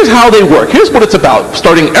 Here's how they work. Here's what it's about.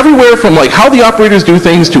 Starting everywhere from like how the operators do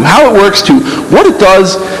things to how it works to what it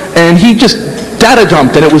does. And he just data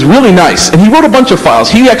dumped, and it was really nice. And he wrote a bunch of files.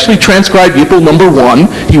 He actually transcribed YPL #1.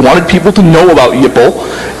 He wanted people to know about YPL,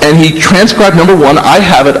 and he transcribed #1. I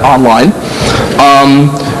have it online.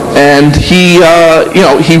 And he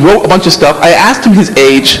wrote a bunch of stuff. I asked him his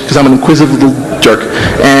age, because I'm an inquisitive little jerk,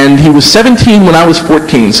 and he was 17 when I was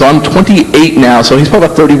 14, so I'm 28 now, so he's probably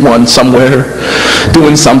about 31 somewhere,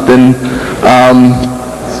 doing something.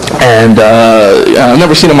 I've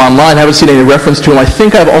never seen him online. I haven't seen any reference to him. I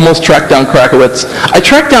think I've almost tracked down Krakowitz. I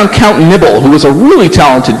tracked down Count Nibble, who was a really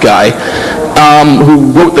talented guy,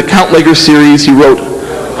 who wrote the Count Lager series. He wrote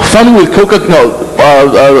Fun with he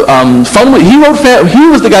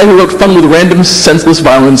was the guy who wrote Fun with Random Senseless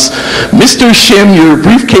Violence, Mr. Shim, Your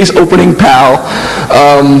Briefcase Opening Pal,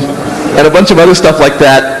 and a bunch of other stuff like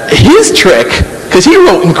that. His trick, because he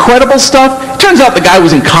wrote incredible stuff, it turns out the guy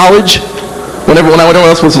was in college. When everyone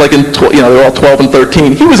else was like they were all 12 and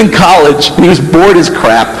 13. He was in college, and he was bored as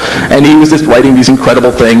crap, and he was just writing these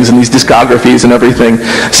incredible things and these discographies and everything.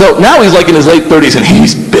 So now he's like in his late 30s, and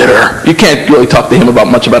he's bitter. You can't really talk to him about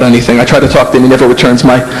much about anything. I try to talk to him, he never returns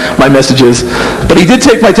my messages. But he did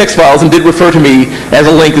take my text files and did refer to me as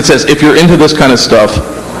a link that says, if you're into this kind of stuff.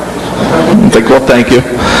 I'm like, well, thank you.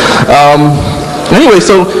 Anyway,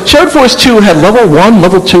 so Shared Forest 2 had level 1,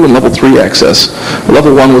 level 2, and level 3 access.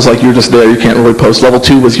 Level 1 was like you're just there, you can't really post. Level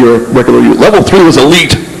 2 was your regular use. Level 3 was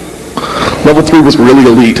elite. Level 3 was really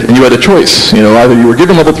elite, and you had a choice. You know, either you were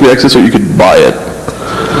given level 3 access or you could buy it.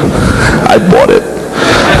 I bought it.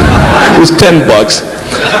 It was $10.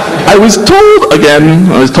 I was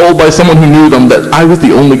told by someone who knew them that I was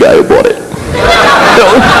the only guy who bought it.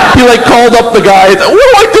 He like called up the guy, what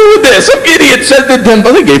do I do with this? Some idiot said that then,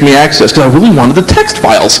 but they gave me access because I really wanted the text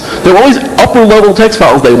files. There were always upper level text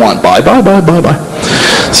files they want. Bye.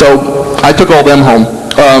 So I took all them home.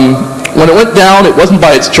 When it went down, it wasn't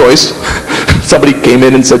by its choice. Somebody came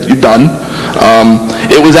in and said, you're done.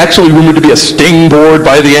 It was actually rumored to be a sting board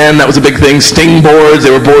by the end. That was a big thing. Sting boards.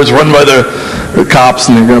 They were boards run by the cops,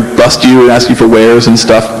 and they're going to bust you and ask you for wares and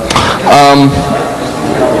stuff.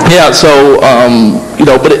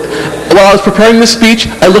 But while I was preparing this speech,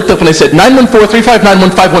 I looked up and I said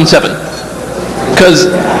 914-359-1517.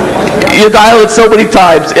 Because you dial it so many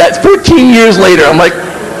times. It's 14 years later. I'm like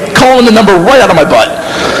calling the number right out of my butt.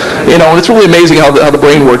 You know, and it's really amazing how the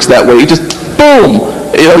brain works that way. You just, boom!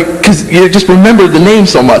 You know, because you just remember the name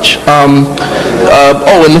so much.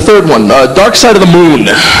 Oh, and the third one, Dark Side of the Moon.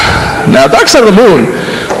 Now, Dark Side of the Moon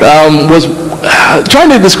was trying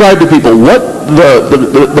to describe to people what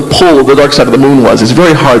the pull of the Dark Side of the Moon was. It's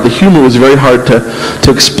very hard. The humor was very hard to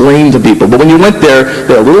explain to people. But when you went there,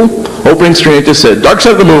 they had a little opening screen that just said, Dark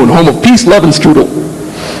Side of the Moon, home of peace, love, and strudel.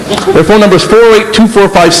 Their phone number is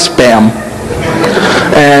 408-245-SPAM.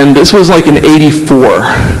 And this was like in '84.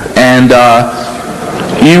 And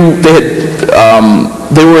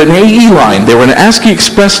they were an AE line. They were an ASCII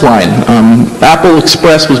Express line. Apple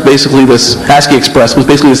Express was basically this, ASCII Express was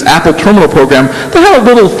basically this Apple terminal program that had a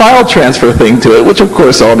little file transfer thing to it, which of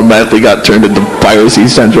course automatically got turned into Piracy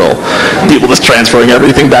Central. People just transferring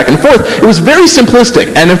everything back and forth. It was very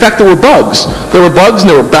simplistic, and in fact there were bugs. There were bugs,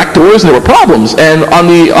 and there were backdoors, and there were problems. And on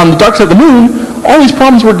the Dark Side of the Moon, all these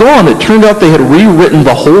problems were gone. It turned out they had rewritten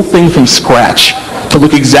the whole thing from scratch to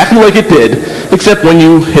look exactly like it did, except when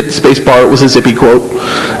you hit the space bar, it was a zippy quote,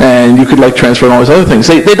 and you could like transfer and all these other things.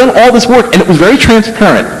 They'd done all this work, and it was very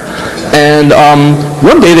transparent. And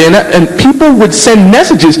one day, and people would send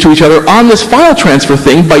messages to each other on this file transfer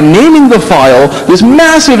thing by naming the file this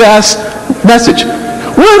massive-ass message.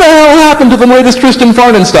 Where the hell happened to the latest Tristan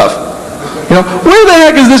Farnon stuff? You know, where the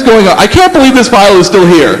heck is this going on? I can't believe this file is still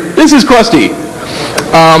here. This is crusty.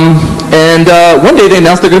 One day they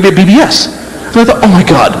announced they're going to be a BBS. And I thought, oh my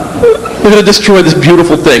God, they're going to destroy this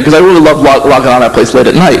beautiful thing, because I really love logging on that place late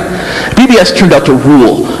at night. BBS turned out to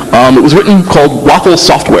rule. It was called Waffle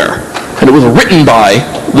Software, and it was written by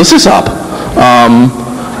the sysop.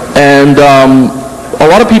 A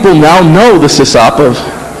lot of people now know the sysop of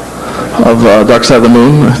Dark Side of the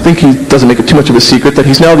Moon. I think he doesn't make it too much of a secret that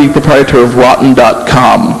he's now the proprietor of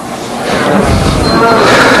Rotten.com.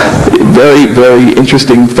 Very, very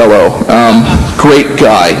interesting fellow. Great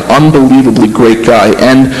guy. Unbelievably great guy.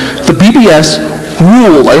 And the BBS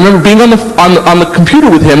ruled. I remember being on the computer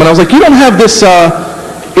with him, and I was like, you don't have this,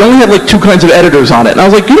 he only had like 2 kinds of editors on it. And I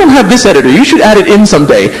was like, you don't have this editor. You should add it in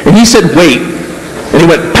someday. And he said, wait. And he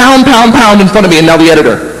went pound, pound, pound in front of me, and now the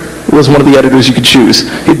editor was one of the editors you could choose.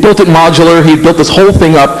 He built it modular. He built this whole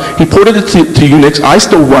thing up. He ported it to Unix. I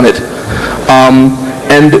still run it.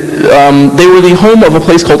 They were the home of a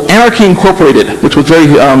place called Anarchy Incorporated, which was very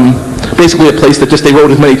basically a place that just they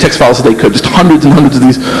wrote as many text files as they could, just hundreds and hundreds of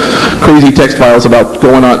these crazy text files about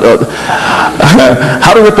going on,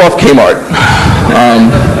 how to rip off Kmart,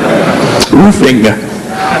 roofing,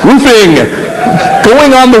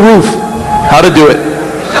 going on the roof, how to do it,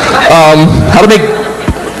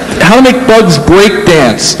 how to make bugs break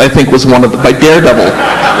dance, I think was one of by Daredevil.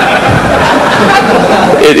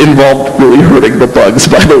 It involved really hurting the bugs,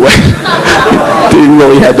 by the way. They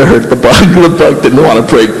really had to hurt the bug. The bug didn't want to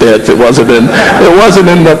break dance. It wasn't in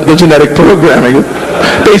the genetic programming.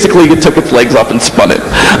 Basically, it took its legs off and spun it.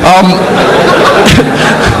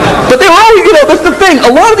 But they were always, you know, that's the thing.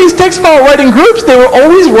 A lot of these text file writing groups, they were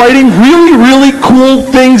always writing really, really cool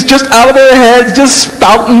things just out of their heads, just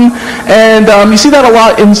spouting. And you see that a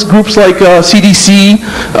lot in groups like CDC.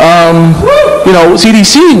 You know,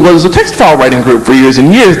 CDC was a text file writing group for years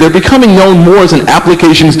and years. They're becoming known more as an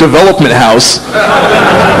applications development house.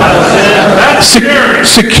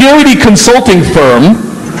 Security consulting firm.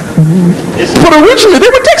 But originally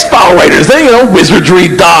they were text file writers. They, you know, wizardry,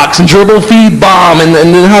 docs, and gerbil feed bomb, and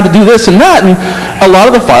how to do this and that. And a lot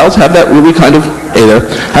of the files have that really kind of,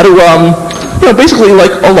 how to, you know, basically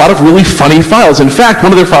like a lot of really funny files. In fact,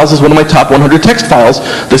 one of their files is one of my top 100 text files.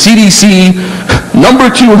 The CDC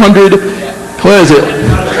number 200, what is it?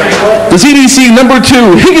 The CDC number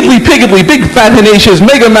 2, higgly-piggly, big fat henacious,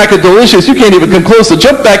 mega maca delicious, you can't even come close to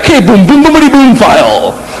jump back, hey, boom, boom, boomity boom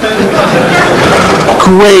file.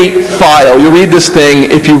 Great file. You read this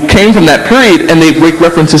thing, if you came from that period, and they make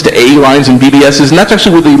references to A lines and BBSes, and that's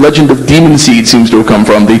actually where the legend of Demon Seed seems to have come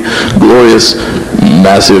from, the glorious,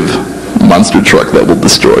 massive monster truck that will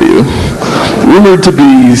destroy you. Rumored to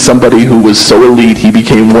be somebody who was so elite he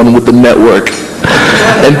became one with the network.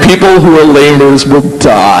 And people who are lamers will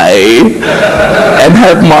die and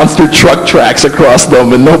have monster truck tracks across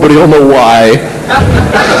them, and nobody will know why.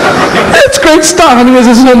 It's great stuff. I mean, there's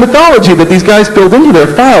this whole mythology that these guys build into their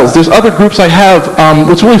files. There's other groups I have.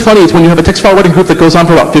 What's really funny is when you have a text file writing group that goes on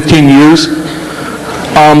for about 15 years.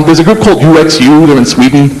 There's a group called UXU. They're in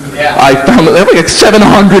Sweden. Yeah. I found that they have like 700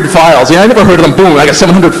 files. Yeah, I never heard of them. Boom, I got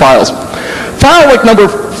 700 files. File like number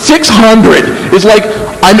 600 is like,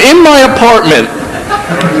 I'm in my apartment,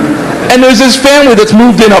 and there's this family that's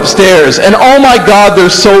moved in upstairs, and oh my God,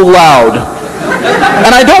 they're so loud.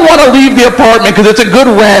 And I don't want to leave the apartment because it's a good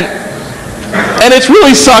rent. And it's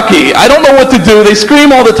really sucky. I don't know what to do. They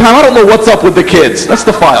scream all the time. I don't know what's up with the kids. That's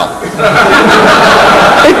the file.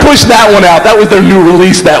 They pushed that one out. That was their new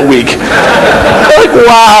release that week. They're like,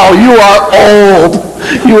 wow, you are old.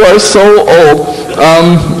 You are so old.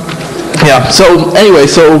 Yeah, so anyway,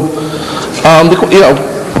 so,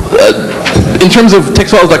 in terms of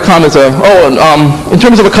textfiles.com, in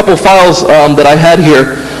terms of a couple of files that I had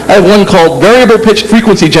here, I have one called Variable Pitch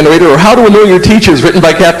Frequency Generator, or How to Annoy Your Teachers, written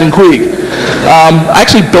by Captain Queeg. I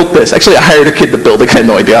actually built this. Actually, I hired a kid to build it. I had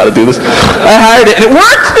no idea how to do this. I hired it, and it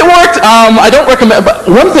worked. It worked. I don't recommend, but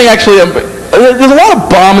one thing actually, there's a lot of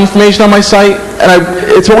bomb information on my site, and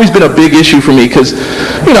it's always been a big issue for me because,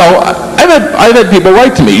 I've had people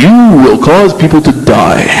write to me, you will cause people to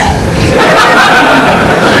die.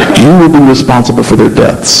 You will be responsible for their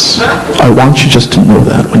deaths. I want you just to know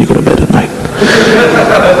that when you go to bed at night.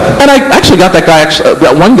 And I actually got that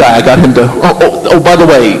one guy, I got him to, by the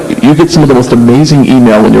way, you get some of the most amazing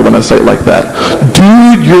email when you run a site like that.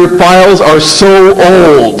 Dude, your files are so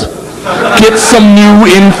old. Get some new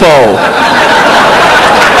info.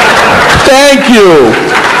 Thank you.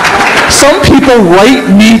 Some people write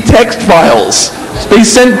me text files. They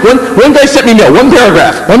send, one guy sent me mail, one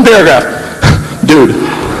paragraph. Dude,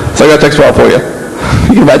 so I got a text file for you.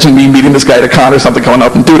 You can imagine me meeting this guy at a con or something coming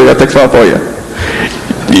up, and dude, I got a text file for you.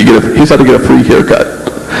 Here's how to get a free haircut.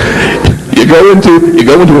 You go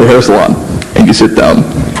into a hair salon, and you sit down,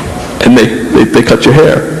 and they cut your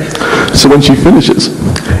hair. So when she finishes,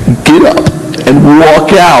 get up and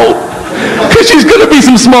walk out. Because she's going to be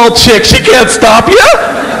some small chick. She can't stop you.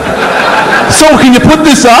 So can you put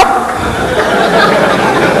this up?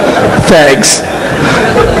 Thanks.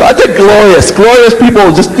 I think glorious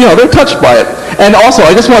people just, they're touched by it. And also,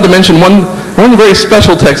 I just wanted to mention one very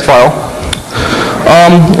special text file.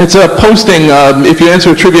 It's a posting. If you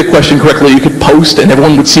answer a trivia question correctly, you could post, and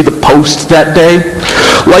everyone would see the post that day.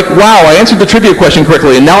 Like, wow, I answered the trivia question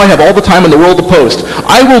correctly, and now I have all the time in the world to post.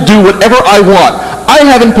 I will do whatever I want. I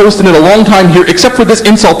haven't posted in a long time here, except for this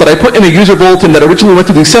insult that I put in a user bulletin that originally went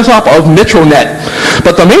to the setup of Metronet.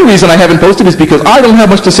 But the main reason I haven't posted is because I don't have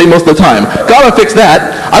much to say most of the time. Gotta fix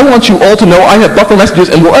that. I want you all to know I have buffer messages,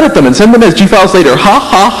 and we'll edit them and send them as G-files later. Ha,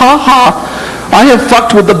 ha, ha, ha. I have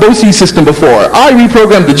fucked with the BBSes system before. I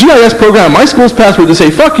reprogrammed the GIS program, my school's password to say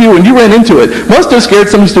fuck you, and you ran into it. Must have scared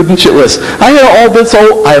some student shitless. I have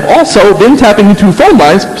also been tapping into phone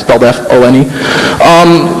lines, spelled F-O-N-E,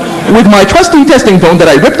 with my trusty testing phone that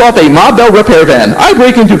I ripped off a Ma Bell repair van. I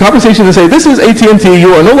break into conversation and say, this is AT&T,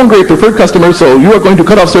 you are no longer a preferred customer, so you are going to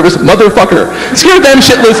cut off service, motherfucker. Scared them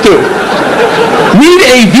shitless too. Need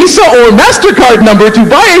a Visa or MasterCard number to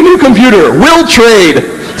buy a new computer. Will trade.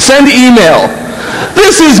 Send email.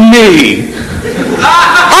 This is me.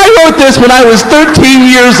 I wrote this when I was 13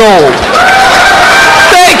 years old.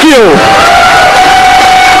 Thank you.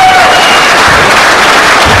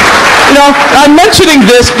 I'm mentioning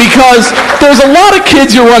this because there's a lot of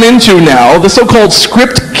kids you run into now, the so-called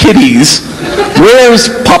script kiddies. Where's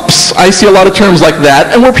pups? I see a lot of terms like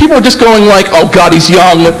that, and where people are just going like, oh God, he's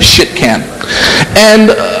young, shit can. And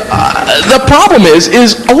the problem is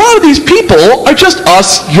a lot of these people are just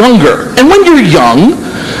us younger. And when you're young,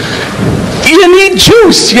 you need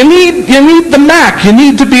juice. You need the Mac. You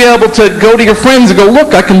need to be able to go to your friends and go,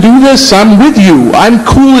 look, I can do this. I'm with you. I'm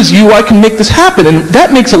cool as you. I can make this happen. And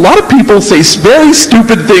that makes a lot of people say very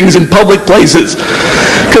stupid things in public places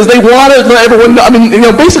because they want to let everyone know. I mean,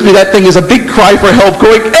 basically that thing is a big cry for help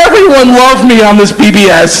going, everyone love me on this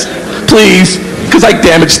BBS, please, because I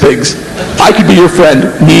damage things. I could be your friend.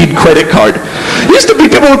 Need credit card. Used to be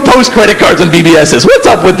people would post credit cards on BBSs. What's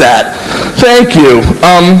up with that? Thank you.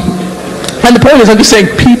 And the point is, I'm just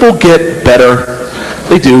saying, people get better.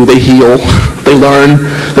 They do. They heal. They learn.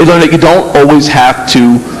 They learn that you don't always have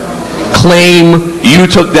to claim you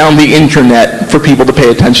took down the internet for people to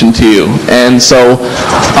pay attention to you. And so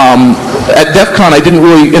at DEF CON, I didn't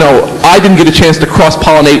really, I didn't get a chance to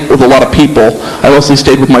cross-pollinate with a lot of people. I mostly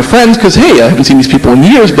stayed with my friends because, hey, I haven't seen these people in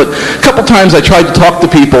years. But a couple times I tried to talk to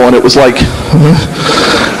people, and it was like,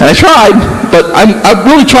 and I tried, but I'm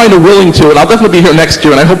really trying to willing to, and I'll definitely be here next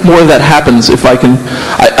year, and I hope more of that happens if I can.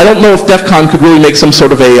 I don't know if DEF CON could really make some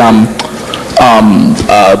sort of a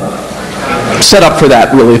set up for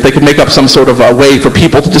that, really, if they could make up some sort of a way for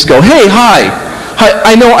people to just go, hey, hi,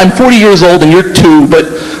 I know I'm 40 years old and you're 2, but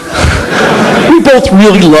we both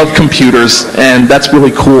really love computers, and that's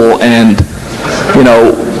really cool, and,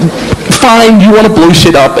 fine, you want to blow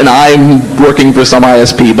shit up, and I'm working for some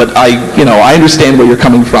ISP, but I understand where you're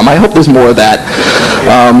coming from. I hope there's more of that.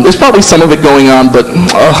 There's probably some of it going on, but,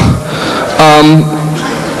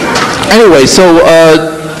 anyway, so,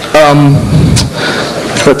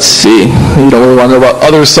 let's see. You don't really want to know about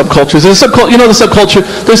other subcultures. There's a subculture, you know the subculture.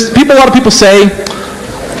 There's people. A lot of people say.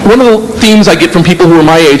 One of the themes I get from people who are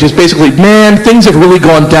my age is basically, man, things have really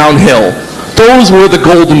gone downhill. Those were the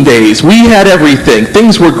golden days. We had everything.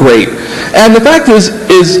 Things were great. And the fact is,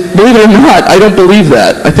 believe it or not, I don't believe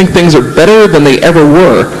that. I think things are better than they ever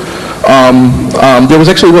were. There was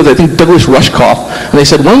actually, I think, Douglas Rushkoff, and they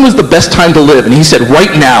said, when was the best time to live? And he said,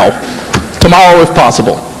 right now. Tomorrow if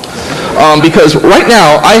possible. Because right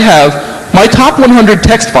now, I have my top 100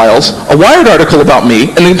 text files, a Wired article about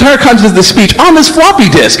me, and the entire content of this speech on this floppy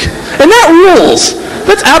disk. And that rules.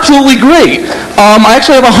 That's absolutely great. I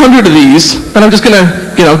actually have 100 of these, and I'm just going to,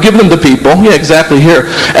 give them to people. Yeah, exactly here.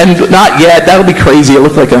 And not yet. That'll be crazy. It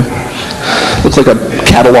looks like a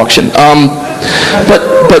cattle auction.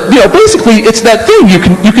 But basically, it's that thing.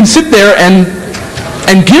 You can sit there and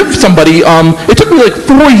give somebody. It took me like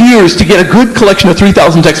 4 years to get a good collection of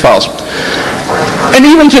 3,000 text files. And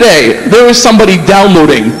even today, there is somebody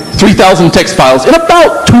downloading 3,000 text files in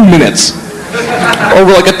about 2 minutes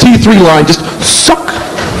over like a T3 line, just suck.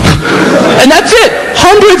 And that's it.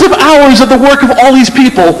 Hundreds of hours of the work of all these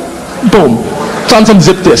people, boom. It's on some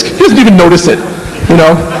zip disk. He doesn't even notice it,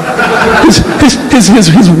 His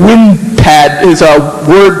WinPad, his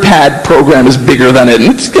WordPad program is bigger than it.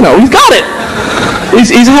 And it's, he's got it.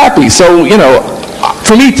 He's happy. So,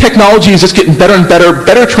 for me, technology is just getting better and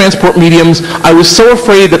better transport mediums. I was so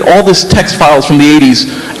afraid that all this text files from the 80s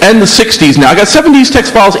and the 60s now, I got 70s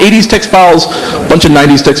text files, 80s text files, a bunch of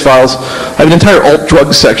 90s text files. I have an entire alt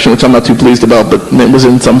drug section, which I'm not too pleased about, but it was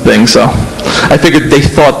in some things, so I figured they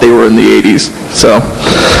thought they were in the 80s. So,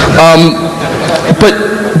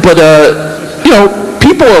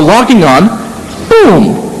 people are logging on,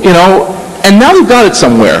 boom, and now they've got it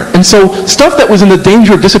somewhere. And so stuff that was in the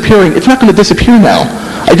danger of disappearing, it's not going to disappear now.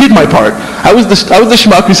 I did my part. I was the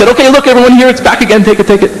schmuck who said, okay, look, everyone here, it's back again, take it.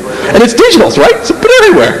 And it's digital, right? So put it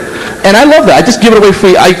everywhere. And I love that. I just give it away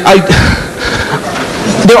free.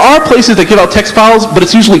 There are places that give out text files, but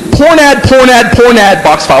it's usually porn ad,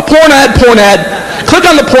 box file. Porn ad. Click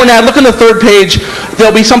on the porn ad, look on the third page. There'll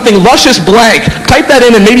be something luscious blank. Type that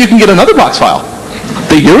in and maybe you can get another box file.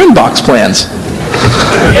 The urine box plans.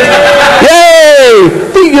 Yay!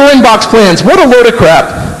 The urine box plans. What a load of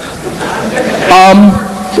crap.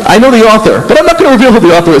 I know the author, but I'm not going to reveal who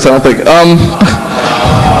the author is, I don't think.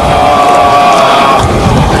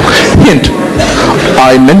 Hint.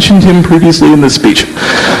 I mentioned him previously in this speech.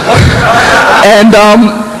 And,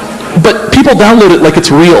 but people download it like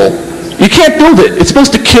it's real. You can't build it. It's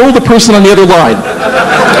supposed to kill the person on the other line.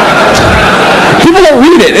 People don't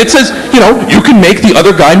read it. It says, you can make the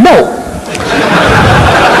other guy know.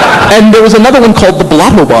 And there was another one called the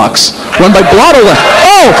Blotto Box, run by Blotto.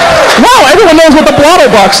 Oh, wow, everyone knows what the Blotto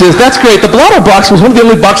Box is. That's great. The Blotto Box was one of the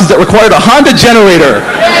only boxes that required a Honda generator.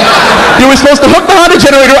 You were supposed to hook the Honda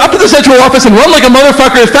generator up to the central office and run like a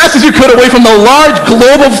motherfucker as fast as you could away from the large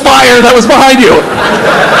globe of fire that was behind you.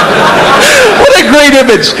 What a great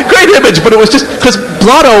image. Great image, but it was just, because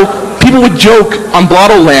Blotto, people would joke on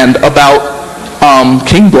Blotto Land about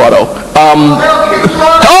King Blotto.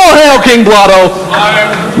 Oh, hail King Blotto.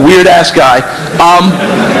 Weird ass guy.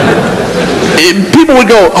 People would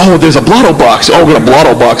go, oh, there's a Blotto box. Oh, we're going to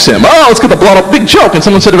Blotto box him. Oh, let's get the Blotto. Big joke. And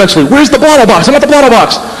someone said eventually, where's the Blotto box? I want the Blotto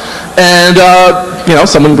box. And,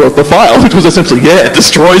 someone wrote the file, which was essentially, it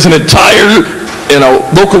destroys an entire,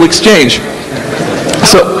 local exchange.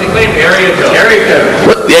 So, they claim area code.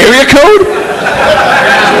 What, the area code?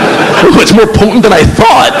 Ooh, it's more potent than I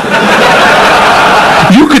thought.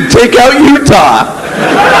 You could take out Utah.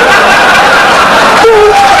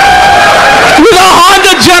 With a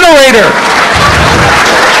Honda generator.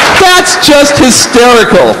 That's just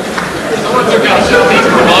hysterical.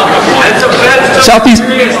 Southeast.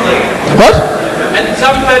 What? And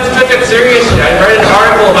some feds took it seriously. I read an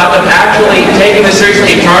article about them actually taking this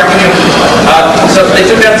seriously, charging him. So they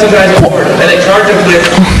took down some guy's board, and they charged him with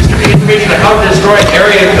information on how to destroy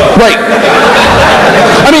area code. Right.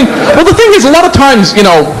 I mean, well, the thing is, a lot of times,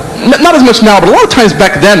 not as much now, but a lot of times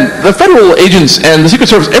back then, the federal agents and the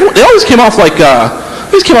Secret Service, they always came off like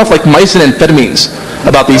mice and amphetamines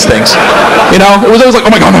about these things. It was always like,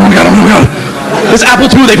 oh my god. This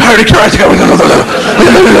Apple II, they pirated Curiosity.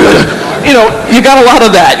 You got a lot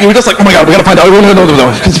of that. You were just like, oh my god, we got to find out.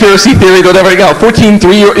 Conspiracy theory, whatever.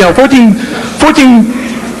 14-year-old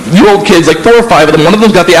kids, like 4 or 5 of them. One of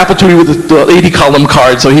them's got the Apple II with the 80-column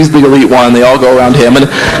card, so he's the elite one. They all go around him, and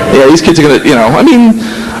these kids are gonna,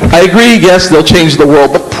 I agree. Yes, they'll change the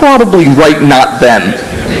world, but probably not then.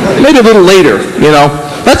 Maybe a little later.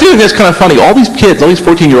 That's the other thing that's kind of funny. All these kids, all these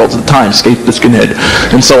 14-year-olds at the time, escaped the skinhead,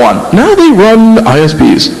 and so on. Now they run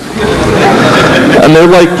ISPs. And they're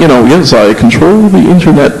like, you know, yes, I control the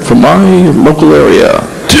internet from my local area.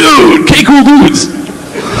 Dude, K-Cool dudes.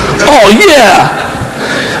 Oh,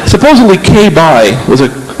 yeah. Supposedly K-Buy was a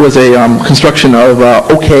construction of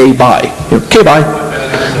OK Buy. You know, K-Buy.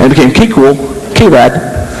 And it became K-Cool, K-Rad.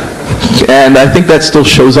 And I think that still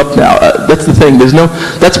shows up now. That's the thing.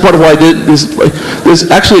 That's part of why I did. There's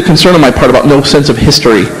actually a concern on my part about no sense of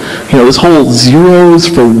history. You know, this whole zeros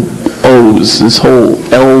for O's, this whole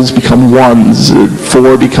L's become ones,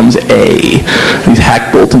 4 becomes A. These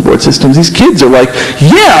hack bulletin board systems. These kids are like,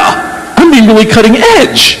 yeah, I'm being really cutting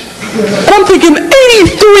edge. And I'm thinking,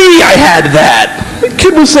 83, I had that. The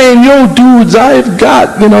kid was saying, yo, dudes, I've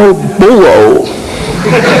got, you know, Bolo.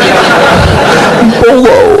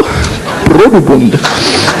 Bolo. Brotobund.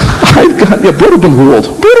 I've got, yeah, Brotobund ruled.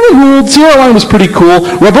 Brotobund ruled. Zero Line was pretty cool.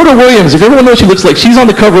 Roberta Williams, if everyone knows what she looks like, she's on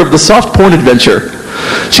the cover of the Soft Porn Adventure.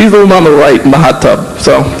 She's the one on the right in the hot tub.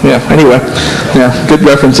 So, yeah, anyway. Yeah, good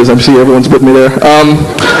references. I see everyone's with me there.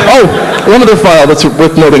 Oh, one other file that's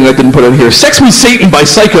worth noting I didn't put in here. Sex with Satan by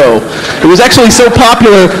Psycho. It was actually so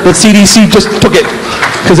popular that CDC just took it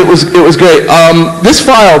because it was great. This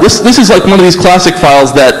file, this is like one of these classic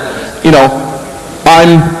files that, you know,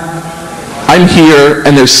 I'm here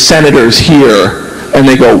and there's senators here and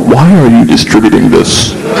they go, why are you distributing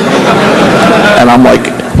this? And I'm like,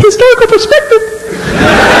 historical perspective.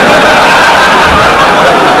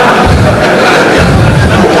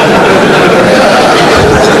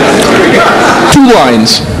 2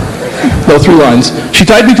 lines. No, 3 lines. She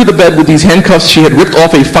tied me to the bed with these handcuffs she had ripped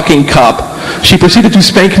off a fucking cop. She proceeded to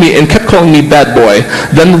spank me and kept calling me bad boy.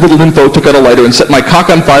 Then the little info took out a lighter and set my cock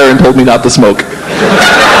on fire and told me not to smoke.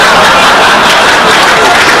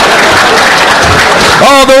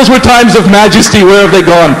 Oh, those were times of majesty. Where have they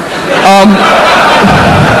gone?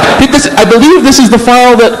 I believe this is the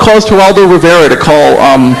file that caused Geraldo Rivera to call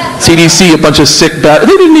CDC a bunch of sick bad.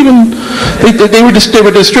 They didn't even. They were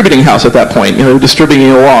distributing house at that point. You know, they were distributing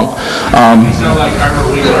it along.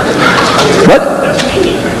 What?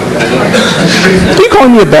 Are you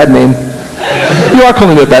calling me a bad name? You are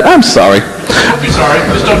calling me a bad. I'm sorry. Don't be sorry.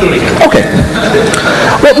 Just don't do it again. Okay.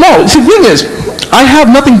 Well, no. See, the thing is, I have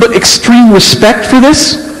nothing but extreme respect for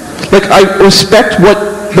this. Like, I respect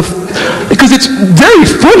because it's very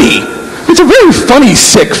funny. It's a very funny,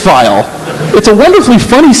 sick file. It's a wonderfully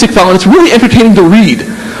funny, sick file, and it's really entertaining to read.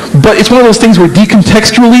 But it's one of those things where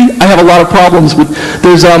decontextually, I have a lot of problems with.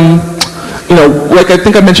 There's, you know, like I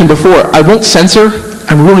think I mentioned before, I won't censor.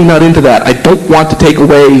 I'm really not into that. I don't want to take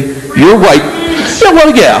away your right. Yeah,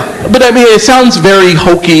 well, yeah. But I mean, it sounds very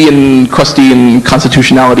hokey and crusty and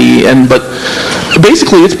constitutionality, but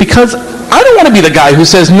basically it's because I don't want to be the guy who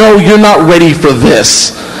says, no, you're not ready for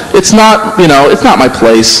this. It's not, you know, it's not my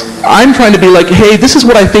place. I'm trying to be like, hey, this is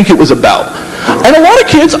what I think it was about. And a lot of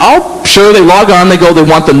kids, sure, they log on, they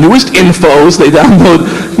want the newest infos, they download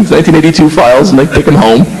these 1982 files and they take them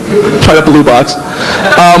home, try out the blue box.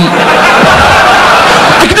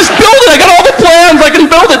 I can just build it, I got all the plans, I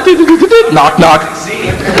can build it. Knock, knock.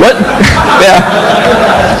 What? Yeah.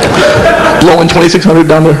 Blowing 2600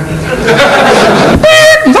 down there.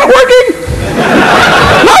 Not working.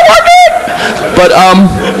 Not working. But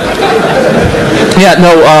yeah,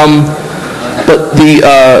 no. But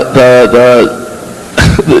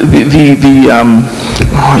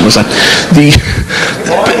what was that?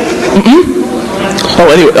 Oh,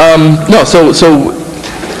 anyway. No. So.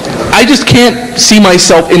 I just can't see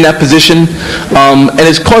myself in that position, and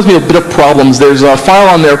it's caused me a bit of problems. There's a file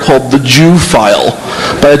on there called the Jew file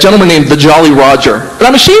by a gentleman named the Jolly Roger, and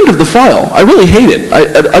I'm ashamed of the file. I really hate it.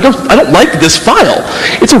 I don't like this file.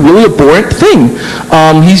 It's a really abhorrent thing.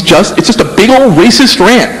 It's just a big old racist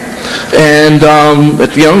rant, and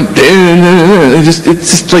you know, it's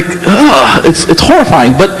just like it's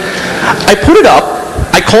horrifying. But I put it up.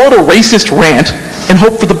 I call it a racist rant. And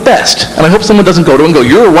hope for the best. And I hope someone doesn't go to it and go,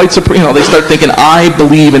 you're a white supremacist. You know, they start thinking, I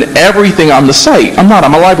believe in everything on the site. I'm not.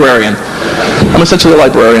 I'm a librarian. I'm essentially a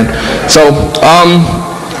librarian. So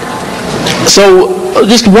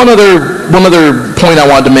just one other point I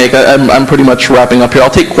wanted to make. I'm pretty much wrapping up here. I'll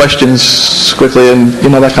take questions quickly and, you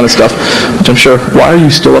know, that kind of stuff, which I'm sure, why are you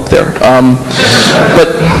still up there?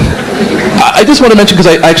 But I just want to mention, because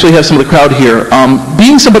I actually have some of the crowd here,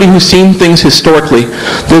 being somebody who's seen things historically,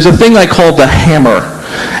 there's a thing I call the hammer.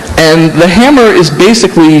 And the hammer is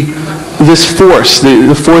basically this force,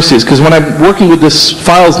 the forces, because when I'm working with this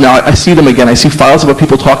files now, I see them again. I see files about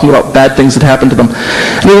people talking about bad things that happened to them.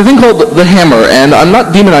 And there's a thing called the hammer, and I'm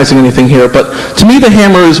not demonizing anything here, but to me the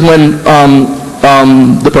hammer is when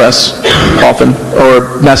the press, often,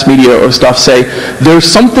 or mass media or stuff say, there's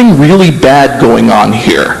something really bad going on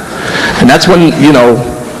here. And that's when, you know,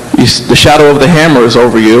 the shadow of the hammer is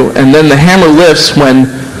over you, and then the hammer lifts when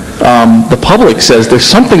the public says there's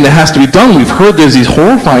something that has to be done. We've heard there's these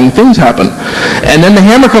horrifying things happen. And then the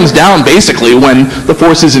hammer comes down basically when the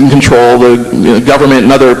forces in control, the government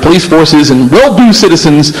and other police forces and well-do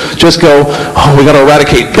citizens just go, oh, we got to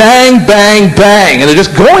eradicate. Bang, bang, bang. And they're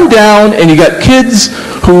just going down, and you got kids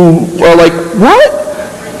who are like, what?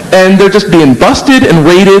 And they're just being busted and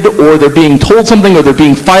raided, or they're being told something, or they're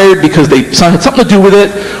being fired because they had something to do with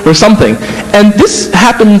it, or something. And it's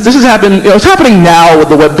happening now with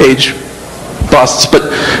the webpage busts,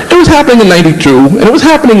 but it was happening in 92, and it was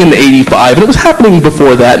happening in 85, and it was happening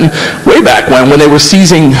before that, and way back when they were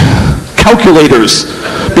seizing calculators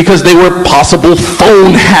because they were possible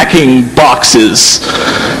phone hacking boxes.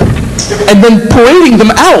 And then parading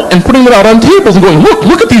them out and putting them out on tables and going,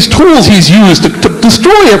 look at these tools he's used to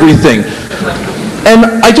destroy everything. And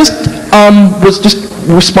I just was just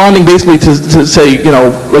responding basically to say,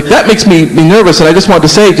 like that makes me nervous. And I just wanted to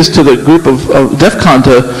say just to the group of DEF CON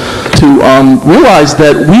to realize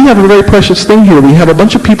that we have a very precious thing here. We have a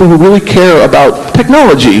bunch of people who really care about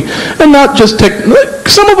technology, and not just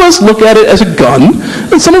some of us look at it as a gun,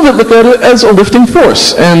 and some of us look at it as a lifting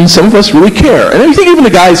force, and some of us really care. And I think even the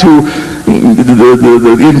guys who,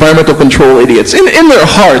 the environmental control idiots, in their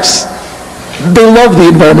hearts, they love the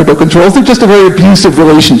environmental controls. They're just a very abusive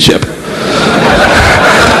relationship.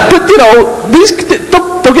 But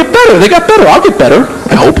they'll get better. They got better. I'll get better,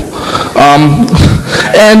 I hope.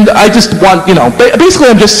 And I just want, basically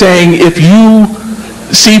I'm just saying, if you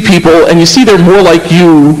see people and you see they're more like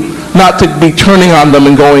you, not to be turning on them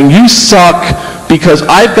and going, you suck because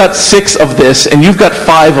I've got 6 of this and you've got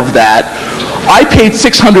 5 of that. I paid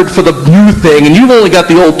 $600 for the new thing and you've only got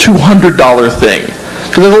the old $200 thing.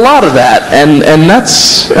 Because there's a lot of that, and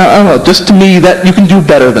that's, I don't know, just to me, that you can do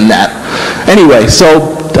better than that. Anyway,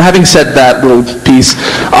 so having said that little piece,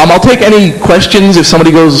 I'll take any questions if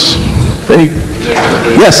somebody goes,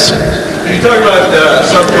 yes? You talk about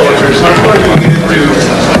subcultures. How far do you get into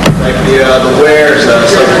like the wares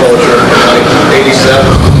subculture, like 87?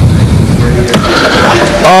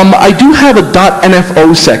 I do have a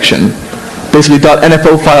 .nfo section. Basically,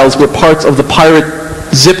 .nfo files were parts of the pirate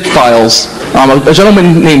zipped files. A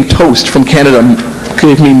gentleman named Toast from Canada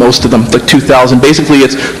gave me most of them, like 2,000. Basically,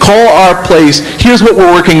 it's call our place, here's what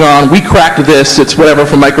we're working on, we cracked this, it's whatever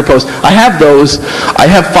from Micropost. I have those. I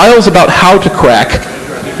have files about how to crack,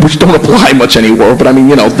 which don't apply much anymore, but I mean,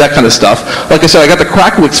 that kind of stuff. Like I said, I got the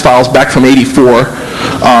Crackwix files back from 84,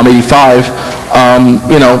 85.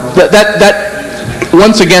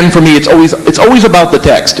 Once again, for me, it's always about the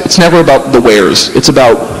text. It's never about the wares. It's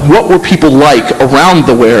about what were people like around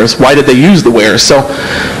the wares. Why did they use the wares? So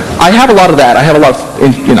I have a lot of that. I have a lot of,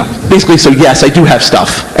 basically, so yes, I do have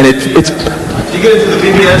stuff. And it's... Do you get into the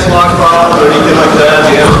BBS log files or anything like that?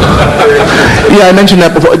 Yeah, I mentioned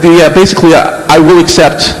that before. Basically, I will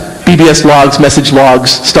accept BBS logs, message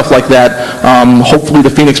logs, stuff like that. Hopefully the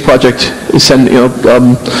Phoenix project is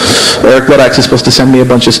Eric Lodax is supposed to send me a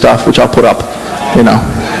bunch of stuff, which I'll put up.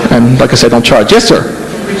 And like I said, don't charge. Yes, sir?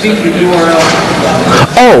 Repeat your URL.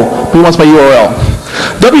 Oh, who wants my URL?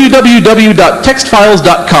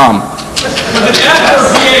 www.textfiles.com.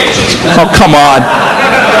 Oh, come on.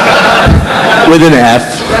 With an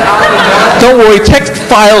F. Don't worry,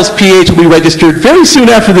 Textfiles PH will be registered very soon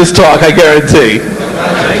after this talk, I guarantee.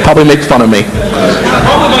 Probably make fun of me.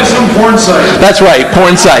 Probably by some porn site. That's right,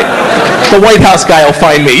 porn site. The White House guy will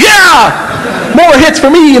find me. Yeah! More hits for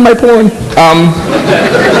me in my porn.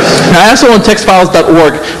 I also own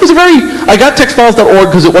textfiles.org. I got textfiles.org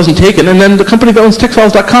because it wasn't taken, and then the company that owns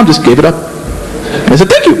textfiles.com just gave it up. And I said,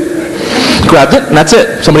 thank you. Grabbed it, and that's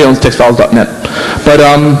it. Somebody owns textfiles.net. But,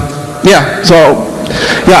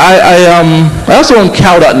 I also own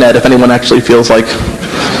cow.net if anyone actually feels like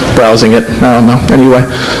browsing it. I don't know. Anyway.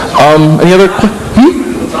 Any other questions?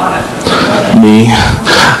 Me.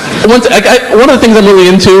 One of the things I'm really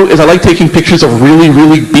into is I like taking pictures of really,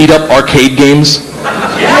 really beat-up arcade games.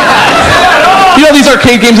 You know these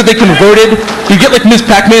arcade games that they converted? You get like Ms.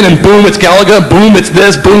 Pac-Man and boom, it's Galaga, boom, it's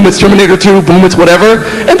this, boom, it's Terminator 2, boom, it's whatever.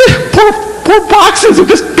 And the poor boxes of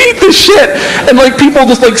just beat the shit. And like people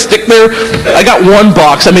just like stick there. I got one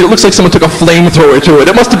box. I mean, it looks like someone took a flamethrower to it.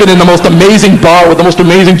 It must have been in the most amazing bar with the most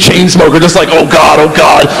amazing chain smoker, just like, oh God, oh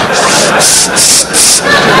God.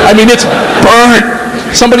 I mean, it's burnt.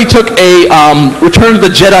 Somebody took a Return to the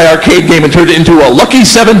Jedi arcade game and turned it into a Lucky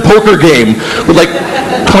 7 poker game with like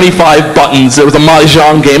 25 buttons. It was a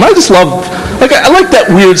Mahjong game. I just love, I like that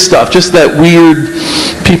weird stuff, just that weird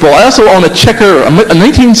people. I also own a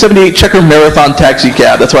 1978 Checker Marathon taxi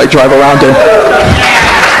cab. That's what I drive around in.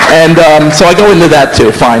 And so I go into that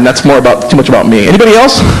too. Fine, that's too much about me. Anybody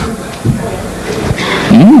else?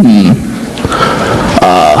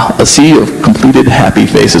 a sea of completed happy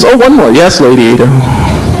faces. Oh, one more. Yes, Lady Ada.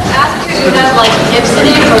 Like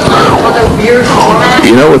Ipsonym or other weird format?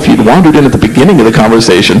 You know, if you'd wandered in at the beginning of the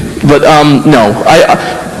conversation. But no,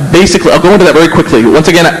 basically, I'll go into that very quickly. Once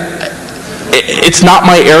again, it's not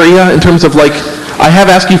my area in terms of like, I have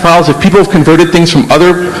ASCII files. If people have converted things from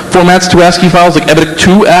other formats to ASCII files, like EBIT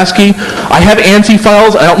to ASCII, I have ANSI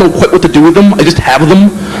files. I don't know quite what to do with them. I just have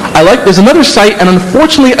them. There's another site, and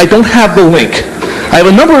unfortunately, I don't have the link. I have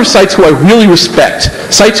a number of sites who I really respect,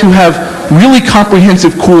 sites who have really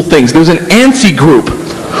comprehensive, cool things. There's an ANSI group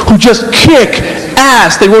who just kick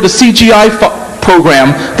ass. They wrote a CGI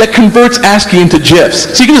program that converts ASCII into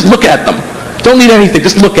GIFs. So you can just look at them. Don't need anything,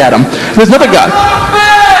 just look at them. There's another guy.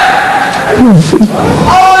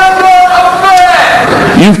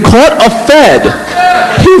 You've caught a Fed.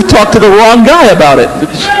 You've talked to the wrong guy about it.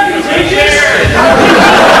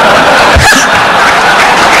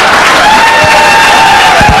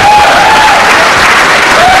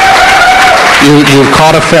 You've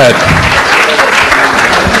caught a Fed.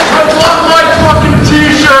 I want my fucking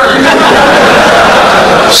t-shirt!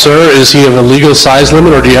 Sir, is he of a legal size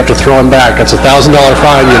limit, or do you have to throw him back? That's a $1,000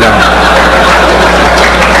 fine, you know.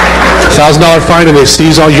 $1,000 fine, and they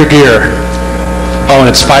seize all your gear. Oh, and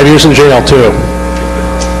it's 5 years in jail, too.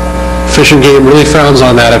 Fish and Game really frowns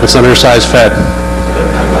on that if it's an undersized Fed.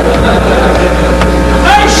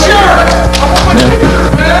 Hey, sure!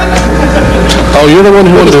 Oh, you're the one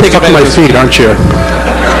who wanted to fuck my feet, aren't you?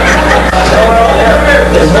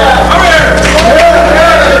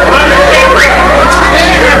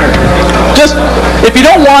 Just, if you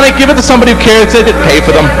don't want it, give it to somebody who cares. They did pay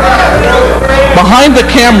for them. Behind the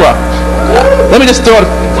camera. Let me just throw it.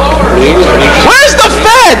 Where's the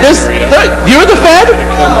Fed? You're the Fed?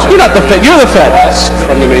 You're not the Fed. You're the Fed.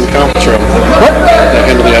 From the main conference room. What? I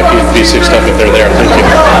handle the IPv6 stuff if they're there. Thank you.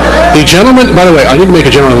 The gentleman, by the way, I need to make a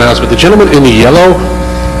general announcement. The gentleman in the yellow.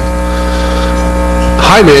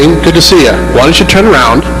 Hi, Ming. Good to see you. Why don't you turn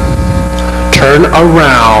around? Turn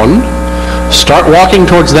around. Start walking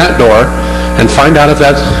towards that door and find out if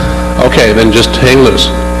that's... Okay, then just hang loose.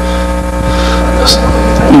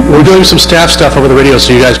 We're doing some staff stuff over the radio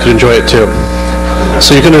so you guys could enjoy it too.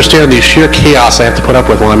 So you can understand the sheer chaos I have to put up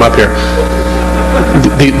with while I'm up here.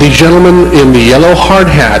 The gentleman in the yellow hard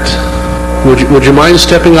hat, would you mind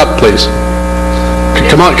stepping up, please?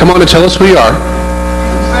 Come on and tell us who you are.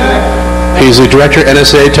 He's the director,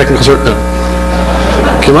 NSA, technical support. No.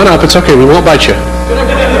 Come on up, it's okay, we won't bite you.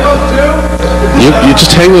 You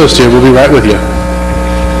just hang loose, dude, we'll be right with you.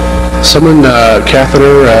 Someone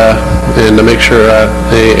catheter and to make sure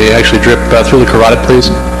they actually drip through the carotid, please.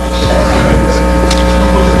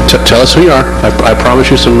 Tell us who you are. I promise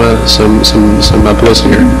you some publicity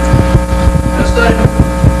here.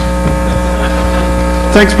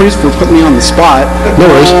 Thanks, Bruce, for putting me on the spot. No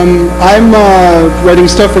worries. I'm writing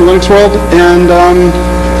stuff for Linux World, and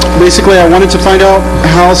basically I wanted to find out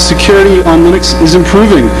how security on Linux is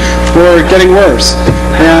improving or getting worse.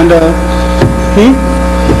 And,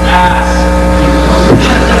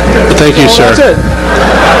 Thank you, sir. That's it.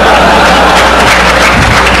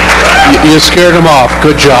 You scared him off.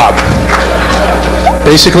 Good job.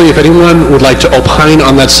 Basically, if anyone would like to opine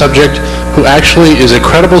on that subject who actually is a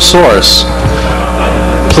credible source,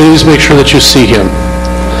 please make sure that you see him.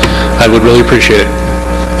 I would really appreciate it.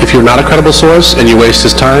 If you're not a credible source and you waste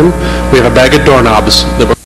his time, we have a bag of doorknobs that we're